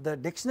 the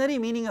dictionary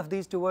meaning of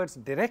these two words,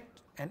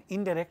 direct and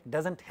indirect,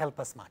 does not help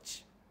us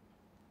much.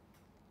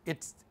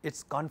 It's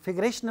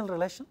configurational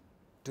relation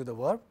to the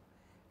verb,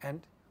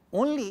 and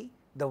only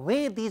the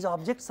way these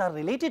objects are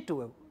related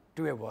to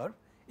a verb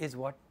is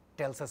what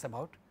tells us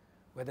about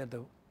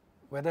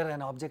whether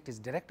an object is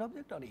direct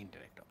object or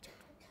indirect object.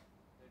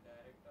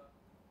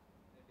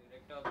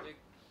 The direct object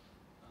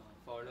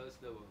follows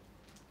the verb.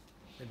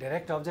 The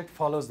direct object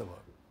follows the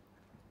verb.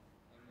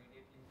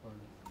 Immediately follows.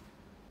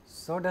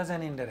 So does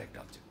an indirect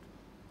object.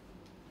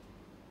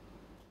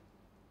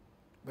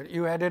 But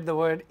you added the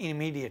word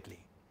immediately.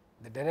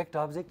 The direct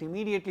object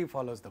immediately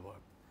follows the verb.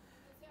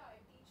 Let's say I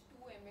teach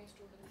two MA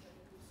students, and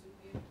it will still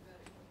be a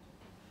direct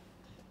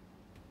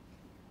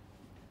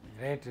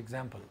object. Great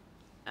example.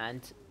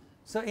 And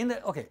So in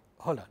the, okay,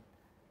 hold on.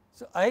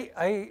 So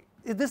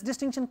is this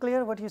distinction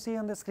clear, what you see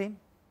on the screen?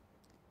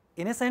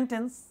 In a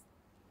sentence,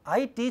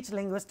 I teach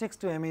linguistics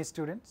to MA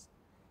students.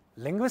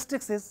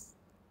 Linguistics is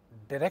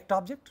direct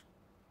object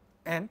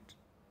and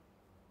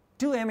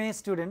to MA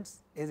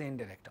students is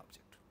indirect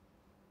object,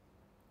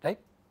 right?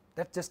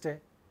 That is just a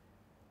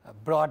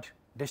broad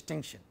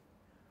distinction.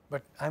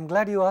 But I am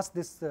glad you asked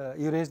this,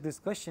 you raised this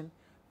question.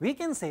 We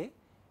can say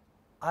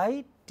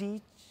I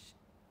teach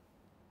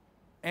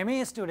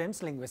MA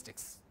students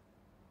linguistics.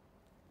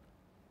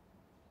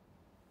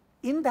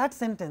 In that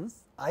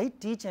sentence, I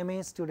teach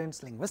MA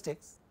students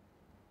linguistics,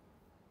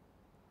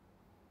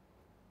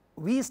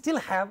 we still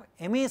have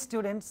MA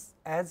students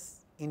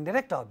as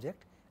indirect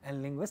object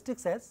and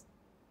linguistics as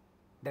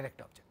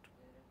direct object.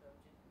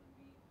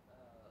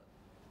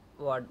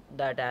 what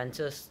that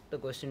answers the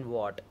question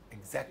what.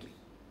 Exactly.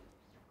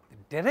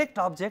 The direct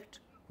object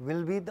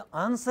will be the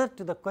answer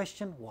to the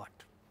question what.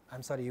 I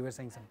am sorry, you were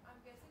saying something.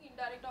 I'm guessing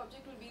indirect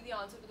object will be the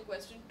answer to the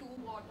question to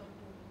what or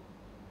to.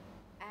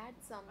 Add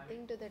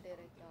something to the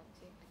direct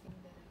object,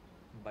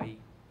 indirect. By.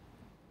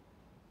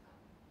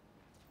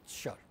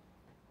 Sure.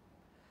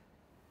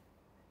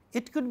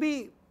 It could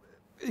be,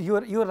 you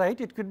are right,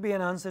 it could be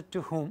an answer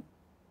to whom.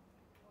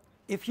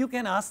 If you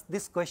can ask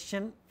this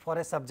question for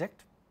a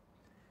subject,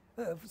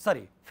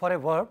 for a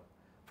verb.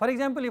 For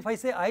example, if I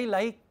say I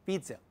like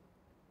pizza,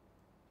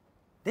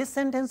 this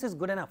sentence is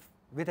good enough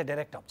with a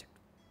direct object.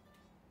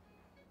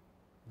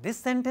 This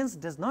sentence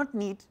does not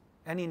need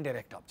an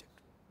indirect object.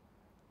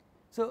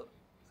 So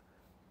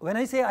when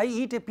I say I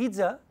eat a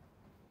pizza,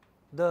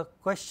 the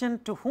question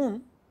to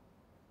whom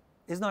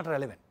is not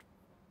relevant.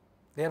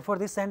 Therefore,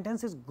 this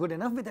sentence is good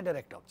enough with a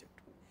direct object.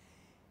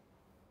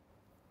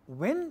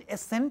 When a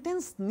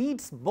sentence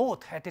needs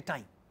both at a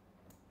time,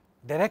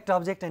 direct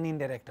object and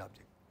indirect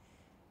object,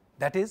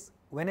 that is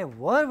when a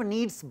verb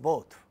needs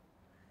both,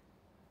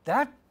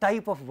 that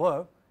type of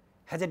verb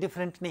has a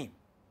different name,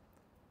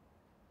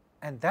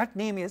 and that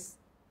name is,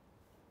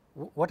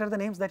 what are the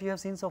names that you have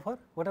seen so far?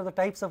 What are the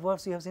types of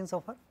verbs you have seen so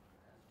far?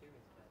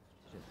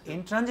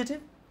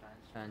 Intransitive,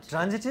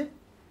 transitive,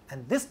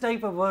 and this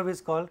type of verb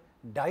is called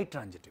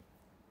ditransitive.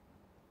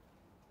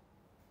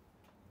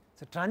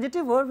 So,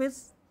 transitive verb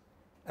is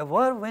a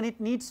verb when it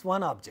needs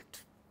one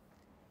object.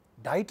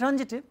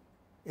 Ditransitive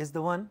is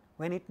the one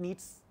when it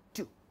needs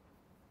two.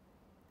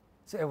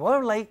 So, a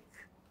verb like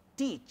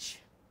teach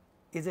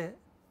is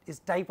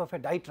type of a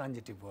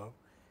ditransitive verb.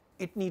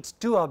 It needs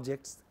two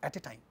objects at a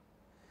time.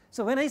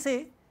 So, when I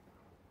say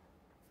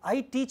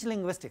I teach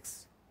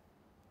linguistics,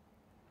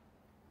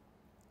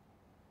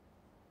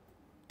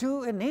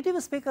 to a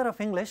native speaker of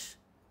English,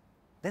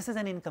 this is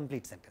an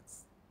incomplete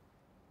sentence.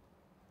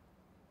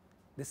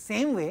 The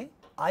same way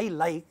I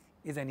like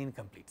is an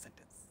incomplete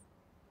sentence.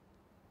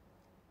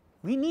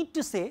 We need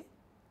to say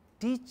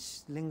teach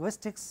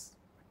linguistics,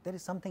 there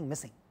is something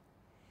missing.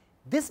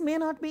 This may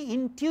not be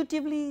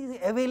intuitively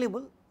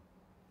available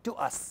to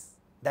us,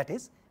 that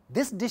is,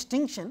 this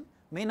distinction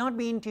may not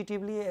be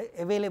intuitively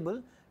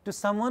available to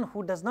someone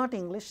who does not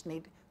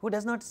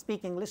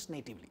speak English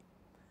natively.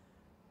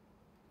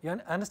 You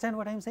understand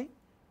what I am saying?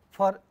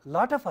 For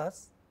lot of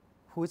us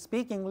who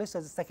speak English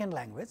as a second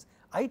language,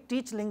 I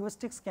teach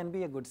linguistics can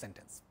be a good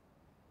sentence.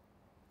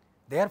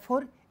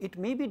 Therefore, it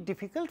may be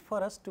difficult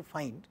for us to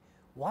find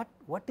what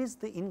is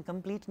the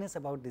incompleteness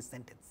about this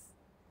sentence.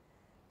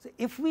 So,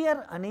 if we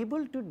are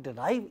unable to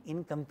derive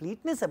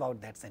incompleteness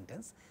about that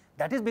sentence,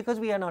 that is because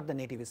we are not the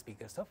native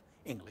speakers of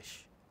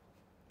English.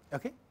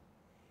 Okay?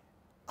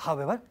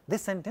 However,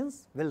 this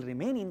sentence will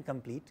remain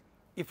incomplete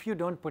if you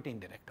do not put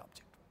indirect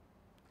object.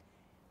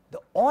 The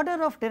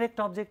order of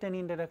direct object and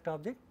indirect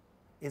object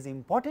is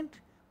important,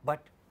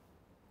 but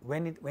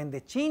when they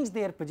change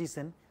their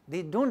position,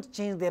 they do not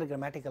change their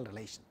grammatical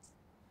relations.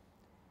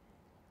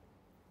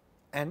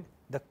 And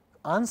the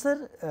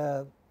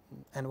answer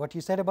and what you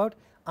said about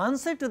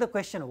answer to the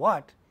question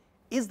what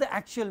is the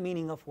actual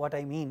meaning of what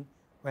I mean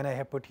when I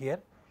have put here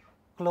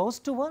close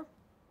to verb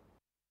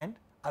and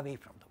away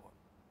from the verb.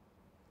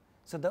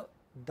 So,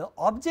 the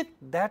object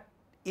that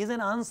is an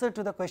answer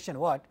to the question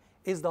what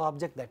is the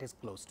object that is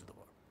close to the verb.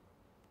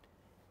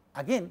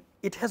 Again,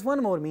 it has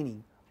one more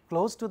meaning,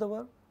 close to the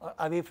verb or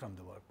away from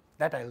the verb,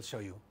 that I will show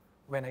you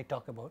when I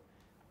talk about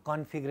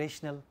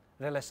configurational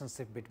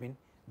relationship between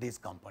these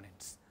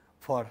components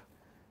for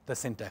the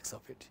syntax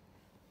of it.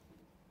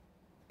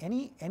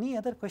 Any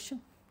other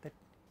question that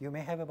you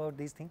may have about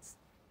these things?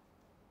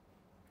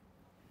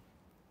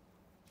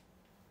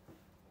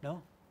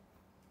 No?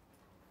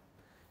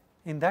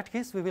 In that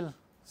case, we will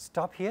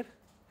stop here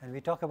and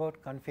we talk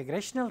about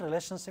configurational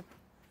relationship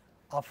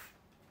of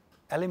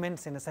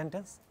elements in a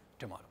sentence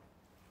tomorrow.